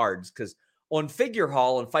some cards." Because on Figure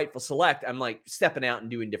Hall and Fightful Select, I'm like stepping out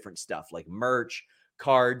and doing different stuff like merch,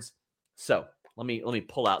 cards. So let me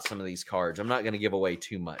pull out some of these cards. I'm not going to give away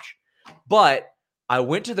too much. But I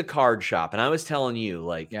went to the card shop and I was telling you,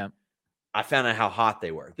 I found out how hot they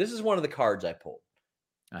were. This is one of the cards I pulled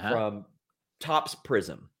from Topps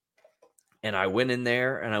Prism. And I went in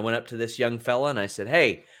there and I went up to this young fella and I said,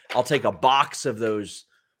 "Hey, I'll take a box of those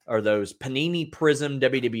Panini Prism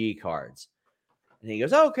WWE cards." And he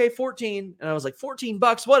goes, "Oh, okay, 14. And I was like,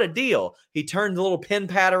 $14? What a deal." He turned the little pin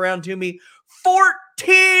pad around to me.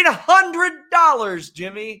 $1,400,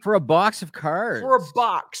 Jimmy. For a box of cards. For a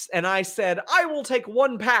box. And I said, "I will take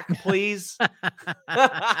one pack, please."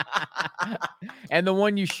 And the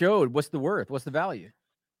one you showed, what's the worth? What's the value?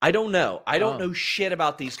 I don't know. I don't know shit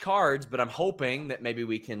about these cards, but I'm hoping that maybe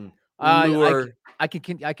we can lure. I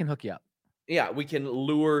can hook you up. Yeah, we can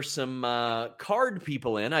lure some card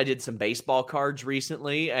people in. I did some baseball cards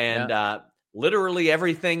recently, and literally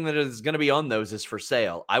everything that is going to be on those is for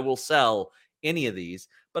sale. I will sell any of these,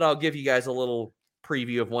 but I'll give you guys a little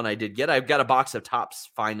preview of one I did get. I've got a box of Topps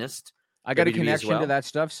Finest. I got a connection to that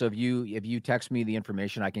stuff, so if you text me the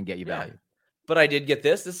information, I can get you value. But I did get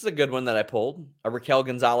this. This is a good one that I pulled. A Raquel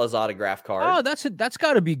Gonzalez autograph card. Oh, that's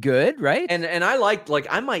got to be good, right? And I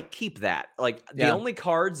I might keep that. The only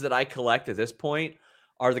cards that I collect at this point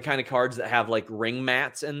are the kind of cards that have like ring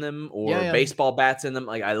mats in them or baseball bats in them.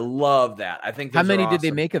 Like, I love that. I think how many did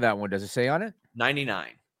they make of that one? Does it say on it? 99.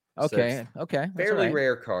 Okay. So okay. Fairly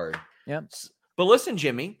rare card. Yeah. But listen,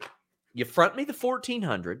 Jimmy, you front me the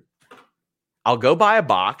 1,400. I'll go buy a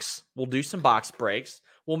box. We'll do some box breaks.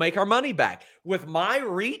 We'll make our money back. With my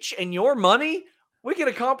reach and your money, we can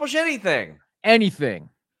accomplish anything. Anything.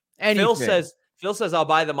 Phil says I'll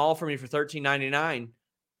buy them all from you for $13.99.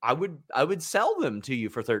 I would sell them to you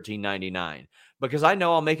for $13.99 because I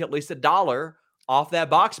know I'll make at least $1 off that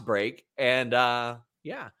box break. And But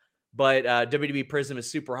WWE Prism is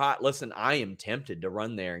super hot. Listen, I am tempted to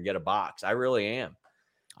run there and get a box. I really am.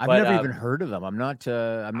 I've never even heard of them. I'm not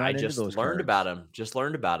I just into those learned cards. about them. Just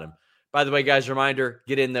learned about them. By the way, guys, reminder,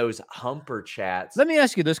 get in those Humper chats. Let me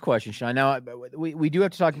ask you this question, Sean. Now, we do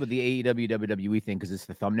have to talk about the AEW WWE thing because it's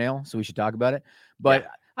the thumbnail, so we should talk about it. But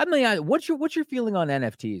I mean, what's your feeling on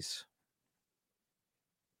NFTs?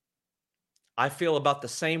 I feel about the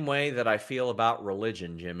same way that I feel about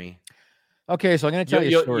religion, Jimmy. Okay, so I'm going to tell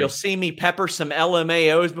you a story. You'll see me pepper some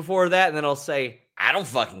LMAOs before that, and then I'll say, I don't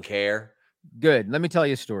fucking care. Good. Let me tell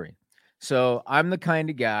you a story. So I'm the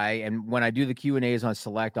kind of guy, and when I do the Q&As on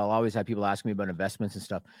Select, I'll always have people ask me about investments and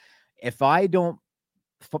stuff. If I don't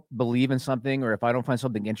believe in something or if I don't find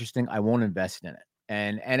something interesting, I won't invest in it.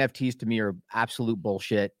 And NFTs to me are absolute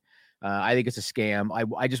bullshit. I think it's a scam.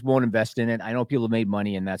 I just won't invest in it. I know people have made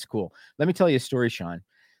money, and that's cool. Let me tell you a story, Sean.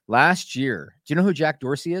 Last year, do you know who Jack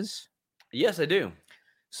Dorsey is? Yes, I do.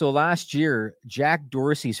 So last year, Jack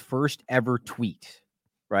Dorsey's first ever tweet,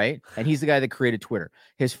 right? And he's the guy that created Twitter.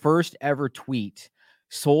 His first ever tweet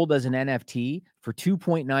sold as an NFT for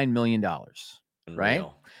 $2.9 million, right?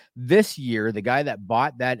 This year, the guy that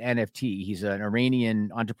bought that NFT, he's an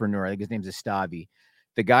Iranian entrepreneur. I think his name's Astavi.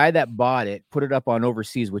 The guy that bought it put it up on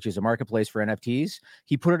Overseas, which is a marketplace for NFTs.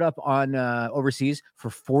 He put it up on Overseas for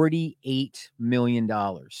 $48 million,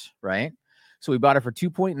 right? So he bought it for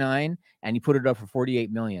 2.9 and he put it up for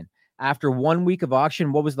 48 million. After 1 week of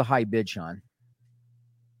auction, what was the high bid, Sean?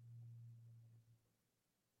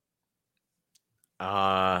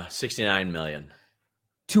 $69 million.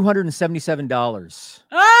 $277.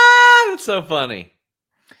 That's so funny.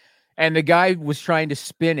 And the guy was trying to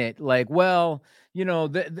spin it like, well, you know,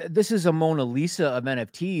 this is a Mona Lisa of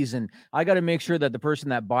NFTs, and I got to make sure that the person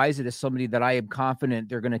that buys it is somebody that I am confident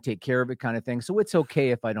they're going to take care of it, kind of thing. So it's okay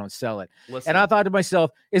if I don't sell it. Listen, and I thought to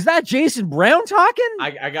myself, is that Jason Brown talking?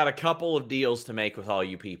 I got a couple of deals to make with all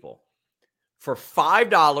you people. For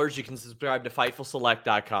 $5, you can subscribe to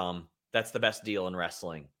FightfulSelect.com. That's the best deal in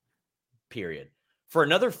wrestling, period. For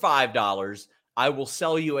another $5, I will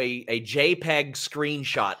sell you a JPEG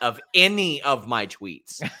screenshot of any of my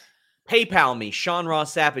tweets. PayPal me,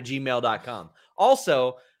 SeanRossApp@gmail.com.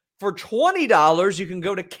 Also, for $20, you can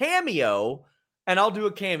go to Cameo, and I'll do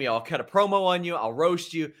a cameo. I'll cut a promo on you. I'll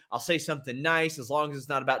roast you. I'll say something nice, as long as it's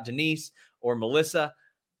not about Denise or Melissa.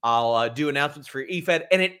 I'll do announcements for your eFed,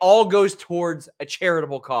 and it all goes towards a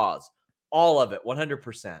charitable cause. All of it,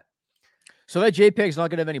 100%. So that JPEG is not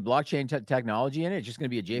going to have any blockchain technology in it? It's just going to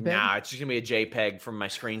be a JPEG? Nah, it's just going to be a JPEG from my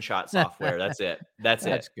screenshot software. That's it. That's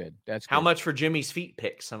good. That's How good. much for Jimmy's feet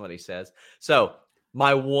pics, somebody says. So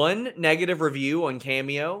my one negative review on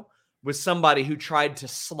Cameo was somebody who tried to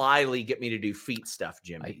slyly get me to do feet stuff,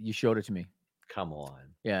 Jimmy. You showed it to me. Come on.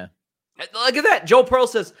 Yeah. Look at that. Joel Pearl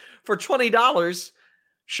says, for $20,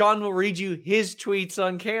 Sean will read you his tweets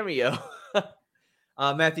on Cameo.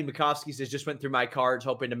 Matthew Makovsky says, just went through my cards,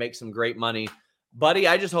 hoping to make some great money. Buddy,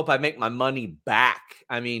 I just hope I make my money back.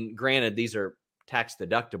 I mean, granted, these are tax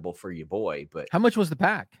deductible for you, boy, but how much was the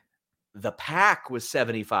pack? The pack was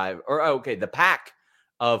 75 or okay. The pack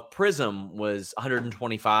of Prism was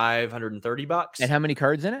 125, 130 bucks. And how many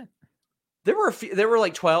cards in it? There were a few, there were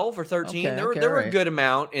like 12 or 13. Okay, there were right. a good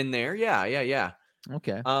amount in there. Yeah.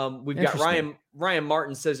 Okay. We've got Ryan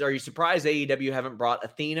Martin says, are you surprised AEW haven't brought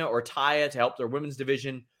Athena or Taya to help their women's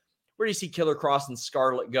division? Where do you see Killer Cross and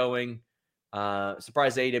Scarlett going?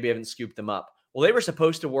 Surprised AEW haven't scooped them up. Well, they were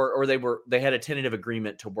supposed to work, or they had a tentative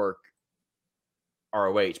agreement to work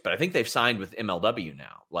ROH, but I think they've signed with MLW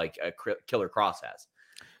now, like Killer Cross has.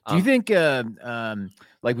 Do you think,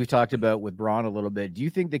 like we've talked about with Braun a little bit, do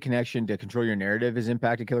you think the connection to Control Your Narrative has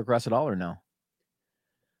impacted Killer Cross at all, or no?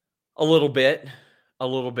 A little bit,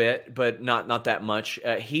 but not that much.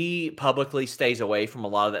 He publicly stays away from a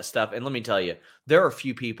lot of that stuff. And let me tell you, there are a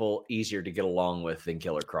few people easier to get along with than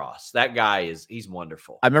Killer Cross. That guy he's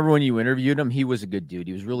wonderful. I remember when you interviewed him, he was a good dude.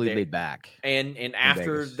 He was really laid back. And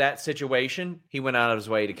after that situation, he went out of his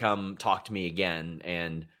way to come talk to me again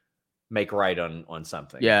and make right on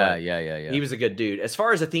something. Yeah. He was a good dude. As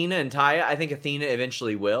far as Athena and Taya, I think Athena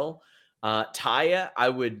eventually will. Taya,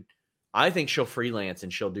 I think she'll freelance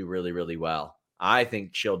and she'll do really, really well. I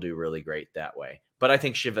think she'll do really great that way. But I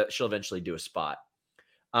think she'll eventually do a spot.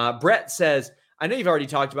 Brett says, I know you've already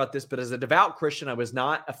talked about this, but as a devout Christian, I was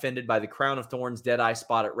not offended by the Crown of Thorns Deadeye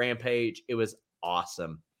spot at Rampage. It was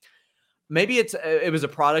awesome. Maybe it was a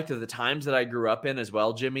product of the times that I grew up in as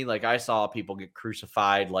well, Jimmy. Like I saw people get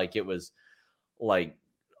crucified like it was like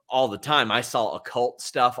all the time. I saw occult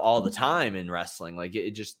stuff all the time in wrestling. Like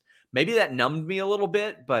it just, maybe that numbed me a little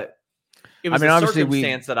bit, but it was a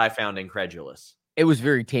circumstance that I found incredulous. It was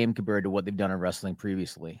very tame compared to what they've done in wrestling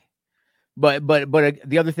previously. But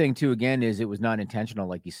the other thing too, again, is it was not intentional,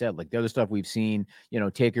 like you said. Like the other stuff we've seen,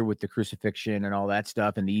 Taker with the crucifixion and all that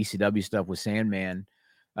stuff, and the ECW stuff with Sandman,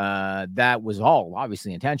 that was all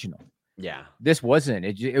obviously intentional. Yeah, this wasn't.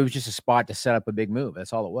 It was just a spot to set up a big move.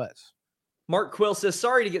 That's all it was. Mark Quill says,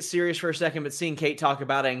 sorry to get serious for a second, but seeing Kate talk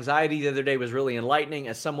about anxiety the other day was really enlightening.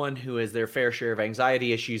 As someone who has their fair share of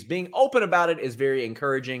anxiety issues, being open about it is very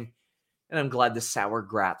encouraging. And I'm glad the Sour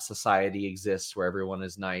Grap Society exists where everyone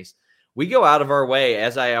is nice. We go out of our way,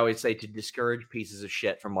 as I always say, to discourage pieces of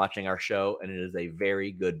shit from watching our show. And it is a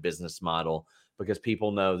very good business model because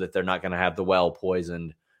people know that they're not going to have the well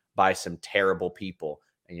poisoned by some terrible people.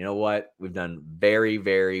 And you know what? We've done very,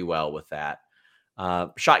 very well with that.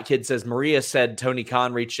 Shot Kid says, Maria said Tony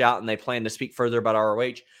Khan reached out and they plan to speak further about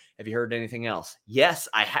ROH. Have you heard anything else? Yes,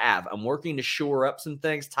 I have. I'm working to shore up some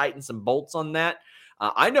things, tighten some bolts on that.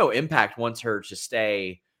 I know Impact wants her to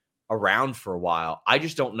stay around for a while. I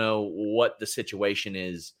just don't know what the situation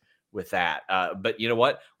is with that. But you know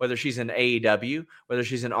what? Whether she's in AEW, whether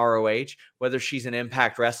she's in ROH, whether she's in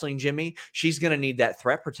Impact Wrestling, Jimmy, she's going to need that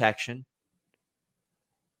threat protection.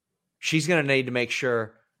 She's going to need to make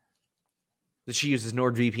sure that she uses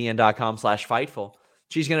nordvpn.com/Fightful.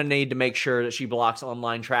 She's going to need to make sure that she blocks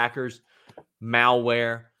online trackers,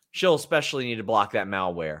 malware. She'll especially need to block that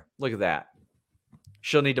malware. Look at that.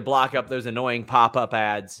 She'll need to block up those annoying pop-up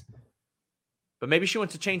ads. but maybe she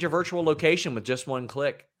wants to change her virtual location with just one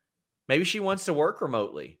click. Maybe she wants to work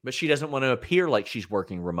remotely, but she doesn't want to appear like she's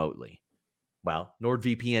working remotely. Well,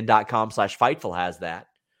 NordVPN.com/Fightful has that.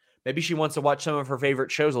 Maybe she wants to watch some of her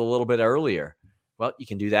favorite shows a little bit earlier. Well, you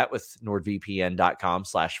can do that with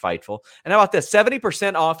NordVPN.com/Fightful. And how about this?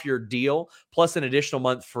 70% off your deal plus an additional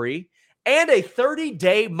month free and a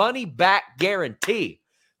 30-day money-back guarantee.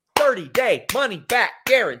 30-day money-back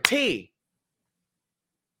guarantee.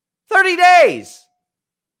 30 days.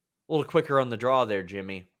 A little quicker on the draw there,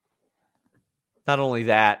 Jimmy. Not only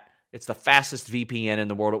that, it's the fastest VPN in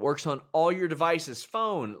the world. It works on all your devices,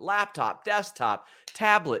 phone, laptop, desktop,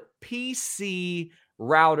 tablet, PC,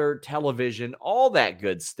 router, television, all that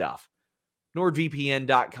good stuff.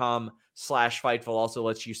 NordVPN.com/Fightful also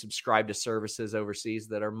lets you subscribe to services overseas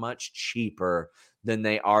that are much cheaper than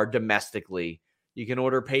they are domestically. You can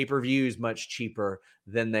order pay-per-views much cheaper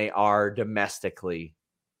than they are domestically.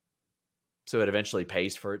 So it eventually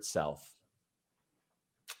pays for itself.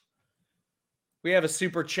 We have a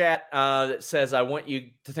super chat that says, I want you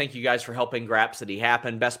to thank you guys for helping Grapsody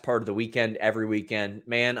happen. Best part of the weekend, every weekend.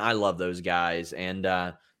 Man, I love those guys. And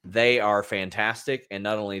they are fantastic. And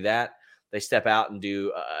not only that, they step out and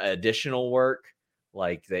do additional work.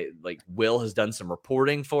 Like Will has done some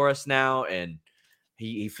reporting for us now. And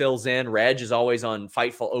he fills in. Reg is always on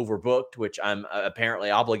Fightful Overbooked, which I'm apparently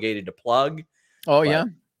obligated to plug. Oh, yeah.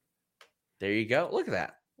 There you go. Look at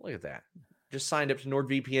that. Look at that. Just signed up to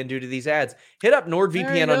NordVPN due to these ads. Hit up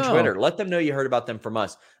NordVPN on Twitter. Let them know you heard about them from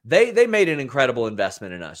us. They made an incredible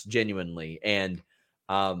investment in us, genuinely. And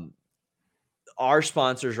our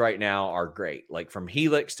sponsors right now are great. Like from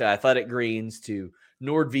Helix to Athletic Greens to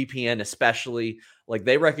NordVPN especially. Like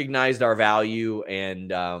they recognized our value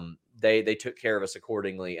and they took care of us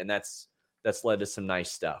accordingly. And that's led to some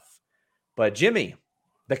nice stuff. But Jimmy,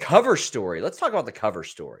 the cover story. Let's talk about the cover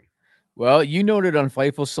story. Well, you noted on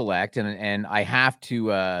Fightful Select, and I have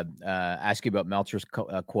to ask you about Meltzer's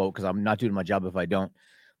quote because I'm not doing my job if I don't.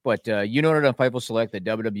 But you noted on Fightful Select that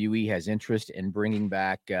WWE has interest in bringing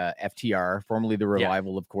back FTR, formerly the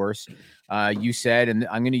Revival, of course. You said, and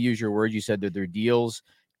I'm going to use your word, you said that their deals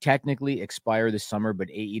technically expire this summer, but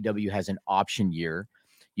AEW has an option year.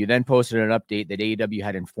 You then posted an update that AEW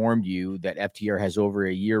had informed you that FTR has over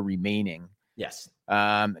a year remaining. Yes.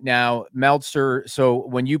 Now, Meltzer, so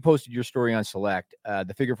when you posted your story on Select,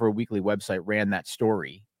 the Figure Four Weekly website ran that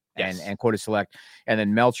story and quoted Select. And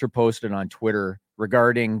then Meltzer posted on Twitter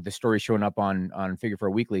regarding the story showing up on Figure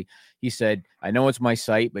Four Weekly. He said, I know it's my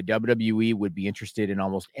site, but WWE would be interested in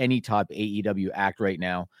almost any top AEW act right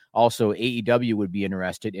now. Also, AEW would be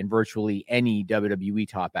interested in virtually any WWE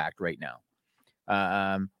top act right now.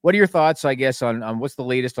 What are your thoughts, I guess, on what's the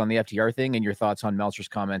latest on the FTR thing and your thoughts on Meltzer's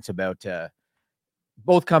comments about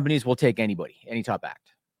both companies will take anybody, any top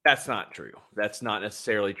act? That's not true. That's not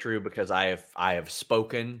necessarily true because I have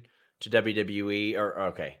spoken to WWE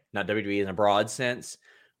not WWE in a broad sense,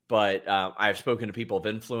 but I've spoken to people of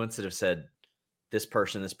influence that have said this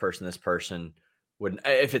person wouldn't.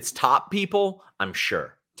 If it's top people, I'm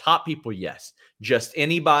sure. Top people, yes. Just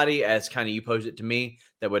anybody, as kind of you posed it to me,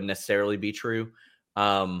 that wouldn't necessarily be true.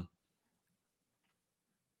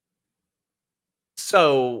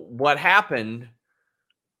 So what happened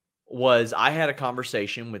was I had a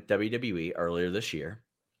conversation with WWE earlier this year.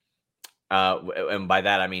 And by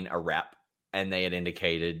that, I mean a rep. And they had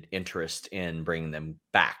indicated interest in bringing them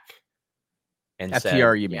back. And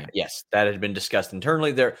FTR, you mean? Yes, that had been discussed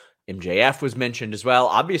internally. There, MJF was mentioned as well.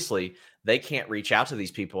 Obviously, they can't reach out to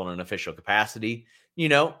these people in an official capacity. You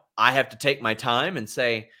know, I have to take my time and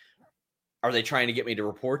say, are they trying to get me to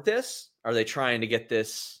report this? Are they trying to get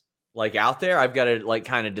this out there? I've got to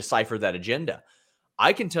kind of decipher that agenda.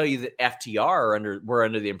 I can tell you that FTR were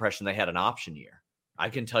under the impression they had an option year. I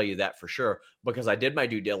can tell you that for sure because I did my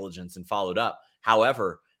due diligence and followed up.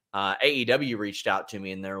 However, AEW reached out to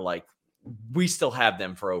me and they're like, we still have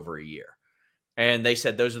them for over a year. And they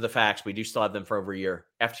said, those are the facts. We do still have them for over a year.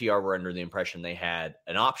 FTR were under the impression they had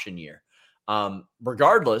an option year.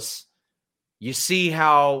 Regardless, you see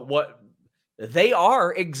what they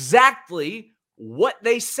are exactly what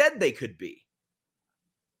they said they could be.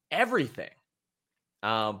 Everything.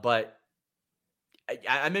 But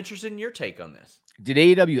I'm interested in your take on this. Did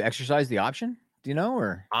AEW exercise the option? Do you know,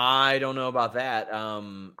 or I don't know about that.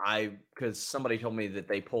 Because somebody told me that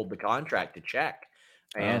they pulled the contract to check,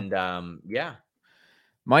 and yeah.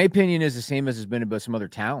 My opinion is the same as has been about some other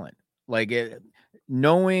talent.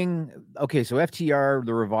 Knowing, okay, so FTR,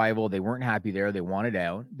 the Revival, they weren't happy there. They wanted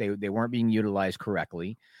out. They weren't being utilized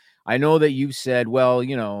correctly. I know that you said, well,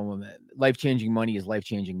 you know, life-changing money is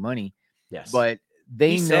life-changing money. Yes, but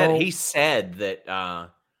he said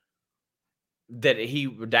that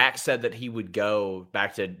Dax said that he would go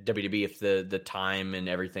back to WWE if the time and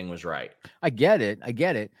everything was right. I get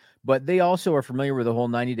it. But they also are familiar with the whole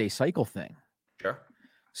 90-day cycle thing. Sure.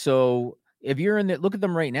 So if you're in look at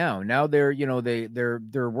them right now. Now they're,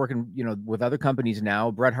 they're working, with other companies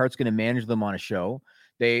now. Bret Hart's going to manage them on a show.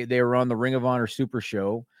 They were on the Ring of Honor Super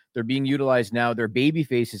Show. They're being utilized now. Their baby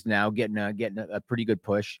faces now getting a pretty good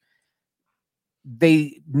push.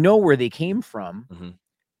 They know where they came from. Mm-hmm.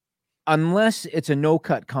 Unless it's a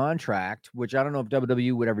no-cut contract, which I don't know if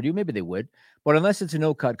WWE would ever do. Maybe they would. But unless it's a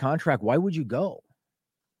no-cut contract, why would you go?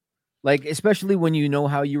 Like, especially when you know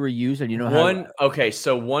how you were used and you know Okay,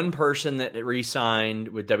 so one person that re-signed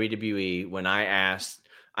with WWE, when I asked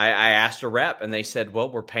a rep, and they said,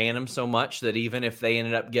 well, we're paying them so much that even if they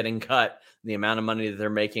ended up getting cut, the amount of money that they're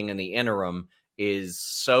making in the interim is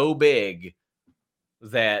so big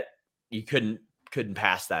that you couldn't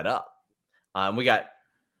pass that up. We got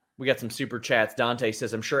some super chats. Dante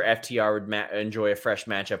says, I'm sure FTR would enjoy a fresh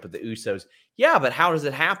matchup with the Usos. Yeah, but how does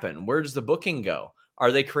it happen? Where does the booking go?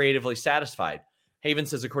 Are they creatively satisfied? Haven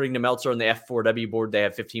says, according to Meltzer on the F4W board, they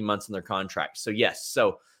have 15 months in their contract. So yes,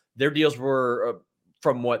 so their deals were,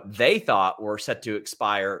 from what they thought, were set to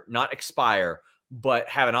not expire, but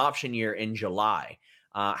have an option year in July.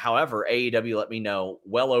 However, AEW let me know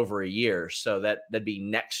well over a year, so that'd be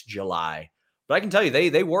next July. But I can tell you,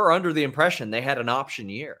 they were under the impression they had an option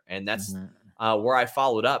year, and that's where I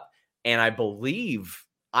followed up. And I believe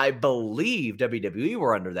WWE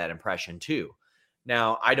were under that impression too.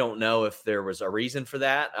 Now, I don't know if there was a reason for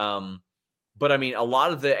that, but I mean, a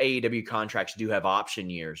lot of the AEW contracts do have option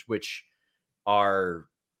years, which are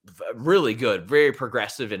really good, very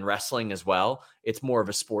progressive in wrestling as well. It's more of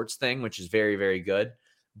a sports thing, which is very, very good.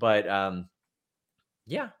 But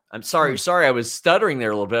yeah, I'm sorry. I was stuttering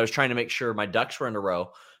there a little bit. I was trying to make sure my ducks were in a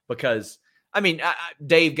row because, I mean,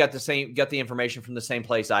 Dave got the information from the same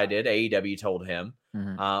place I did. AEW told him.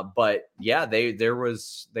 But yeah, they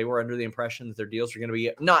were under the impression that their deals were going to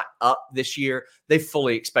be not up this year. They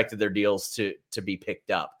fully expected their deals to be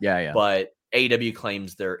picked up. Yeah. But AEW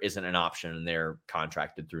claims there isn't an option and they're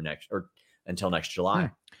contracted through until next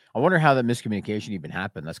July. I wonder how that miscommunication even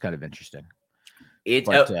happened. That's kind of interesting.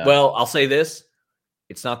 Well, I'll say this.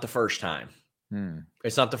 It's not the first time.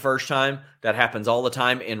 It's not the first time. That happens all the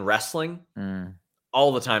time in wrestling.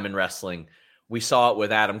 All the time in wrestling. We saw it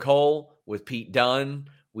with Adam Cole, with Pete Dunne.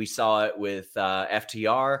 We saw it with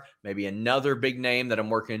FTR. Maybe another big name that I'm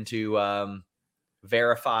working to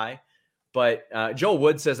verify. But Joel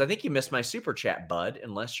Wood says, I think you missed my super chat, bud,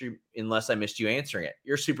 unless I missed you answering it.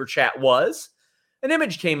 Your super chat was, an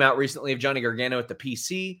image came out recently of Johnny Gargano at the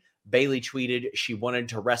PC. Bayley tweeted she wanted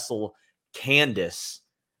to wrestle Candice.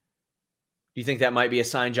 Do you think that might be a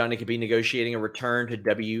sign Johnny could be negotiating a return to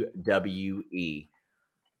WWE?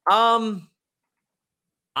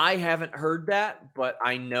 I haven't heard that, but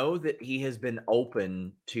I know that he has been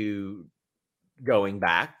open to going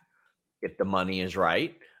back if the money is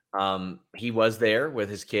right. He was there with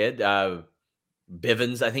his kid.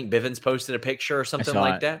 Bivens, I think Bivens posted a picture or something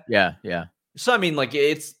like that. Yeah. So I mean, like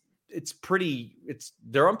they're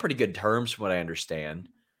on pretty good terms from what I understand.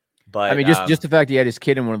 But I mean, just the fact he had his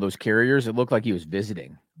kid in one of those carriers, it looked like he was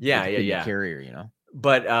visiting. Yeah. Carrier,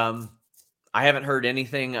 But I haven't heard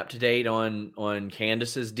anything up to date on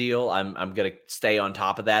Candice's deal. I'm gonna stay on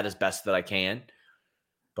top of that as best that I can.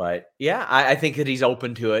 But yeah, I think that he's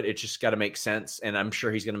open to it. It's just got to make sense, and I'm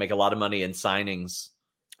sure he's going to make a lot of money in signings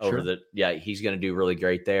he's going to do really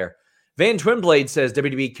great there. Van Twinblade says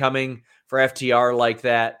WWE coming for FTR like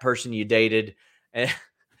that person you dated and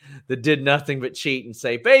that did nothing but cheat and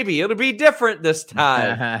say, baby, it'll be different this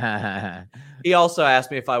time. He also asked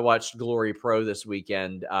me if I watched Glory Pro this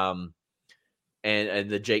weekend and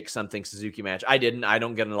the Jake something Suzuki match. I didn't. I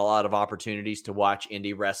don't get a lot of opportunities to watch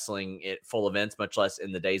indie wrestling at full events, much less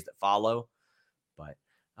in the days that follow. But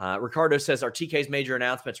Ricardo says, are TK's major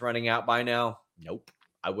announcements running out by now? Nope.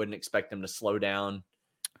 I wouldn't expect them to slow down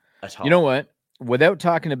at all. You know what? Without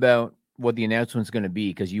talking about what the announcement's going to be,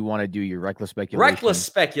 because you want to do your reckless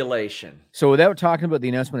speculation. So without talking about the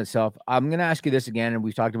announcement itself, I'm going to ask you this again, and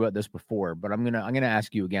we've talked about this before, but I'm going to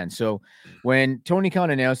ask you again. So when Tony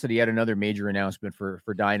Khan announced that he had another major announcement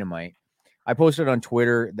for Dynamite, I posted on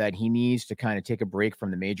Twitter that he needs to kind of take a break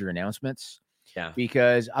from the major announcements. Yeah.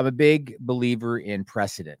 Because I'm a big believer in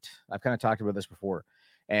precedent. I've kind of talked about this before.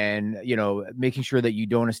 And, making sure that you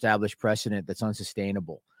don't establish precedent that's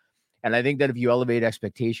unsustainable. And I think that if you elevate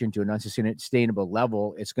expectation to an unsustainable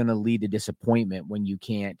level, it's going to lead to disappointment when you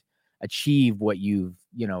can't achieve what you've,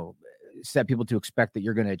 set people to expect that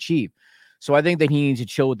you're going to achieve. So I think that he needs to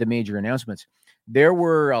chill with the major announcements. there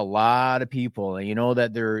were a lot of people, and you know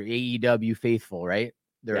that they're AEW faithful, right?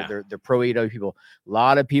 They're pro AEW people. A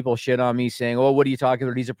lot of people shit on me saying, "Oh, what are you talking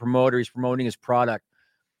about? He's a promoter. He's promoting his product."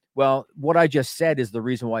 Well, what I just said is the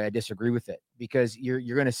reason why I disagree with it, because you're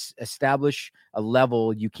going to establish a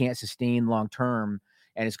level you can't sustain long term,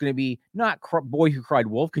 and it's going to be not boy who cried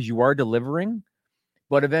wolf, because you are delivering,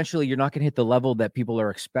 but eventually you're not going to hit the level that people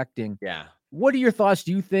are expecting. Yeah. What are your thoughts?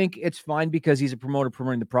 Do you think it's fine because he's a promoter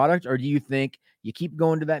promoting the product, or do you think you keep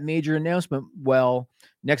going to that major announcement? Well,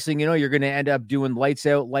 next thing you know, you're going to end up doing lights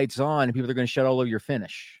out, lights on, and people are going to shut all over your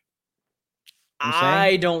finish.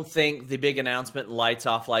 I don't think the big announcement, lights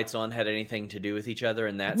off, lights on, had anything to do with each other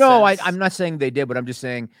in that sense. I'm not saying they did, but I'm just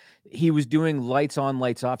saying he was doing lights on,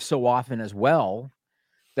 lights off so often as well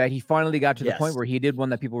that he finally got to the point where he did one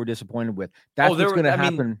that people were disappointed with. That's what's going to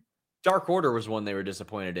happen. Dark Order was one they were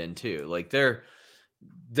disappointed in too. Like there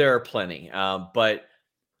are plenty, but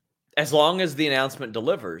as long as the announcement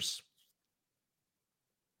delivers,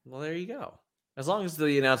 well, there you go. As long as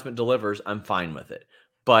the announcement delivers, I'm fine with it.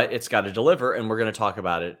 But it's got to deliver, and we're going to talk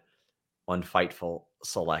about it on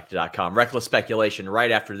FightfulSelect.com. Reckless speculation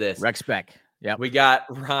right after this. Rec spec. Yeah. We got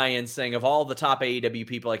Ryan saying, of all the top AEW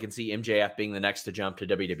people, I can see MJF being the next to jump to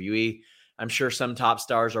WWE. I'm sure some top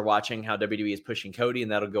stars are watching how WWE is pushing Cody,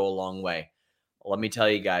 and that'll go a long way. Let me tell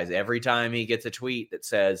you guys, every time he gets a tweet that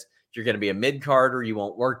says, you're going to be a mid-carder, you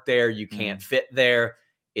won't work there, you can't fit there,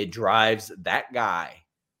 it drives that guy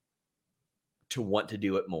to want to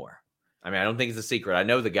do it more. I mean, I don't think it's a secret. I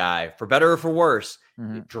know the guy, for better or for worse,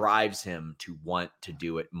 it drives him to want to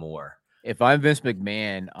do it more. If I'm Vince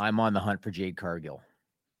McMahon, I'm on the hunt for Jade Cargill.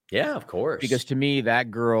 Yeah, of course. Because to me,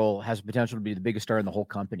 that girl has potential to be the biggest star in the whole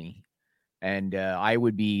company. And I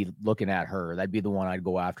would be looking at her. That'd be the one I'd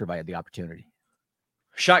go after if I had the opportunity.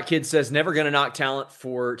 Shot Kid says, never going to knock talent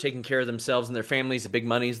for taking care of themselves and their families. The big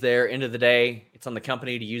money's there. End of the day, it's on the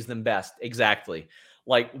company to use them best. Exactly.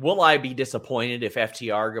 Like, will I be disappointed if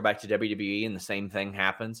FTR go back to WWE and the same thing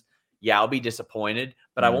happens? Yeah, I'll be disappointed,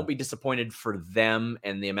 but I won't be disappointed for them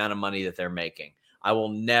and the amount of money that they're making. I will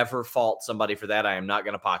never fault somebody for that. I am not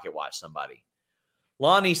going to pocket watch somebody.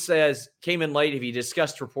 Lonnie says, came in late. Have you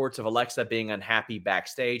discussed reports of Alexa being unhappy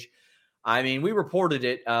backstage? I mean, we reported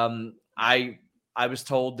it. I was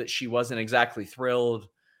told that she wasn't exactly thrilled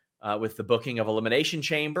with the booking of Elimination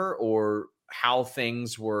Chamber or how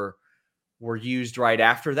things were used right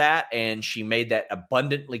after that. And she made that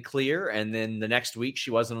abundantly clear. And then the next week she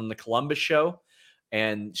wasn't on the Columbus show.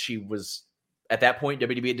 And she was, at that point,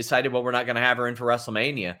 WWE had decided, well, we're not going to have her in for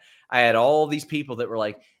WrestleMania. I had all these people that were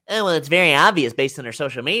like, oh, well, it's very obvious based on her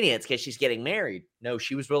social media. It's because she's getting married. No,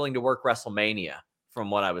 she was willing to work WrestleMania from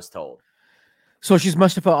what I was told. So she's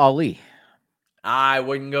Mustafa Ali. I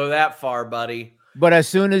wouldn't go that far, buddy. But as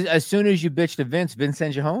soon as you bitch to Vince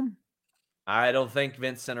sends you home? I don't think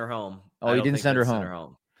Vince sent her home. Oh, he didn't send her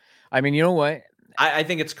home. I mean, you know what? I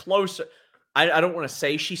think it's closer. I don't want to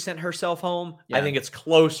say she sent herself home. Yeah. I think it's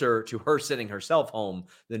closer to her sending herself home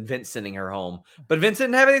than Vince sending her home. But Vince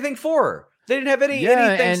didn't have anything for her. They didn't have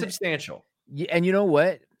anything substantial. And you know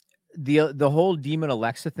what? The whole Demon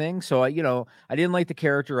Alexa thing. So I didn't like the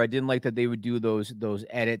character. I didn't like that they would do those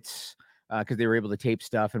edits because they were able to tape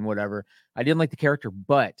stuff and whatever. I didn't like the character,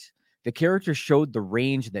 but the character showed the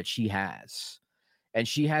range that she has. And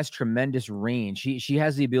she has tremendous range. She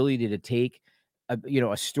has the ability to take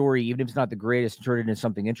a story, even if it's not the greatest, and turn it into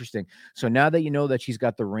something interesting. So now that you know that she's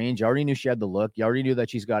got the range, you already knew she had the look. You already knew that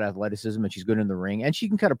she's got athleticism and she's good in the ring, and she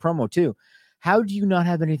can cut a promo too. How do you not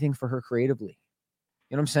have anything for her creatively?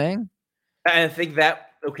 You know what I'm saying? I think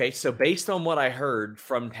that, okay, so based on what I heard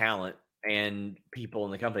from talent and people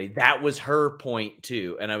in the company, that was her point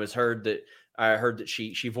too. And I heard that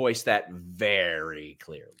she voiced that very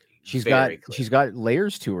clearly. She's got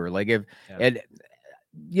layers to her. Like and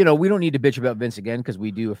we don't need to bitch about Vince again because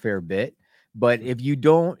we do a fair bit. But if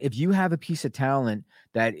you have a piece of talent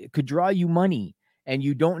that could draw you money and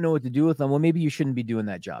you don't know what to do with them, well, maybe you shouldn't be doing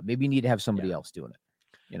that job. Maybe you need to have somebody else doing it.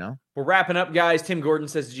 We're wrapping up, guys. Tim Gordon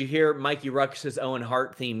says, did you hear Mikey Ruckus's Owen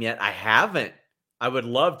Hart theme yet? I haven't. I would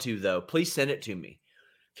love to, though. Please send it to me.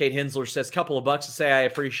 Kate Hensler says, couple of bucks to say I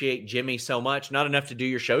appreciate Jimmy so much. Not enough to do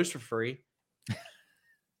your shows for free.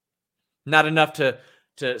 Not enough to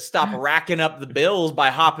stop racking up the bills by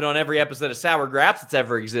hopping on every episode of Sour Graps that's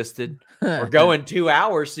ever existed. Or going 2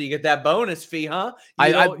 hours so you get that bonus fee, huh?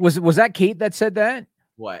 Was that Kate that said that?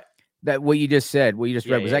 What? That what you just said, what you just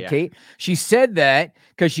read, was that Kate? She said that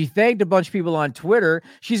because she thanked a bunch of people on Twitter.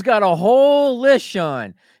 She's got a whole list,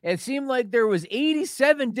 Sean. It seemed like there was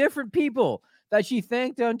 87 different people that she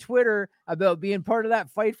thanked on Twitter about being part of that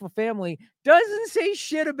Fightful family. Doesn't say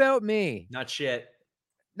shit about me. Not shit.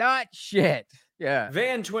 Not shit. Yeah.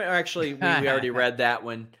 Van Twin, actually, we already read that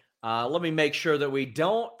one. Let me make sure that we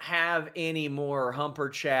don't have any more Humper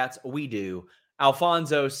chats. We do.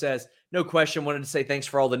 Alfonso says, no question, wanted to say thanks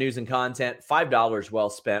for all the news and content. $5 well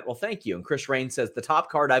spent. Well, thank you. And Chris Rain says, the top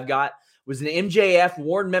card I've got was an MJF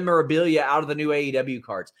worn memorabilia out of the new AEW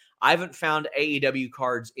cards. I haven't found AEW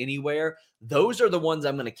cards anywhere. Those are the ones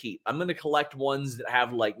I'm going to keep. I'm going to collect ones that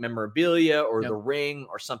have like memorabilia or the ring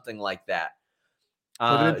or something like that.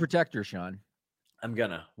 Put them in protector, Sean. I'm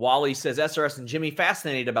gonna. Wally says, SRS and Jimmy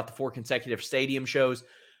fascinated about the 4 consecutive stadium shows.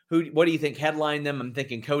 What do you think headlined them? I'm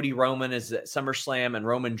thinking Cody Roman is at SummerSlam and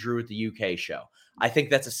Roman Drew at the UK show. I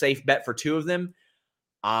think that's a safe bet for 2 of them.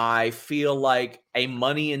 I feel like a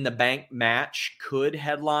Money in the Bank match could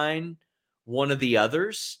headline one of the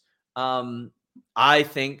others. I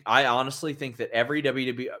honestly think that every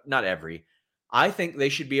WWE, not every, I think they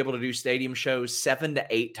should be able to do stadium shows 7 to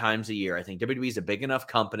 8 times a year. I think WWE is a big enough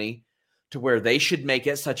company to where they should make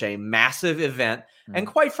it such a massive event. And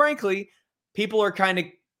quite frankly, people are kind of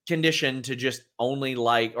conditioned to just only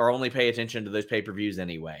pay attention to those pay-per-views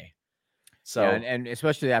anyway. So, and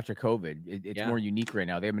especially after COVID, it's more unique right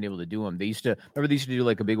now. They haven't been able to do them. They used to do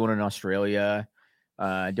like a big one in Australia,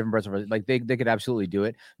 different parts of like they could absolutely do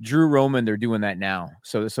it. Drew Roman, they're doing that now.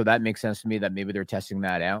 So that makes sense to me that maybe they're testing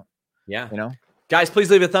that out. Yeah. You know, guys, please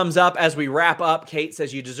leave a thumbs up as we wrap up. Kate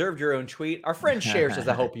says you deserved your own tweet. Our friend Cher says,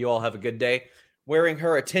 I hope you all have a good day. Wearing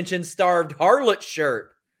her attention-starved harlot shirt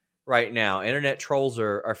right now. Internet trolls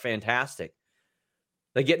are fantastic.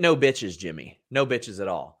 They get no bitches, Jimmy. No bitches at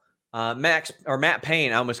all. Matt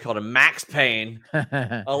Payne, I almost called him Max Payne.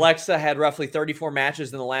 Alexa had roughly 34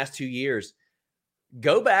 matches in the last 2 years.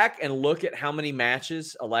 Go back and look at how many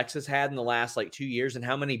matches Alexa's had in the last 2 years and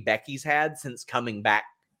how many Becky's had since coming back.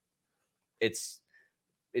 It's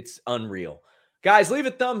unreal. Guys, leave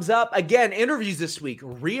a thumbs up. Again, interviews this week.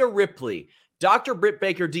 Rhea Ripley, Dr. Britt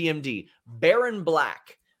Baker, DMD, Baron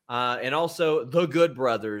Black, and also the Good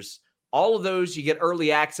Brothers. All of those you get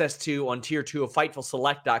early access to on Tier 2 of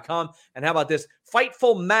FightfulSelect.com. And how about this?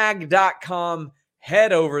 FightfulMag.com.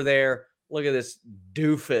 Head over there. Look at this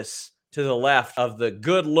doofus to the left of the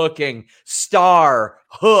good-looking star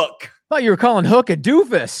Hook. I thought you were calling Hook a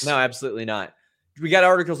doofus. No, absolutely not. We got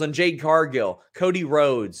articles on Jade Cargill, Cody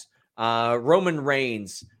Rhodes, Roman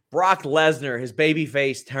Reigns, Brock Lesnar, his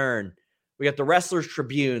babyface turn. We got the Wrestlers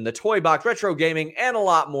Tribune, the Toy Box, Retro Gaming, and a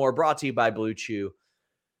lot more brought to you by Blue Chew.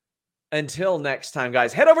 Until next time,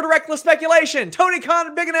 guys, head over to Reckless Speculation. Tony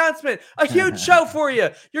Khan, big announcement. A huge show for you.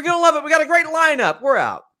 You're going to love it. We got a great lineup. We're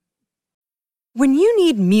out. When you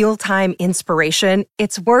need mealtime inspiration,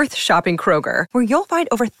 it's worth shopping Kroger, where you'll find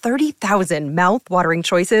over 30,000 mouth-watering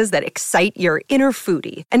choices that excite your inner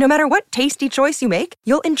foodie. And no matter what tasty choice you make,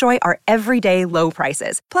 you'll enjoy our everyday low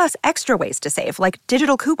prices, plus extra ways to save, like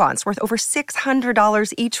digital coupons worth over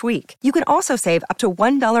 $600 each week. You can also save up to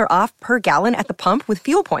 $1 off per gallon at the pump with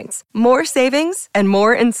fuel points. More savings and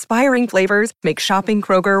more inspiring flavors make shopping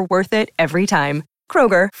Kroger worth it every time.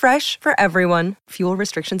 Kroger, fresh for everyone. Fuel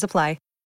restrictions apply.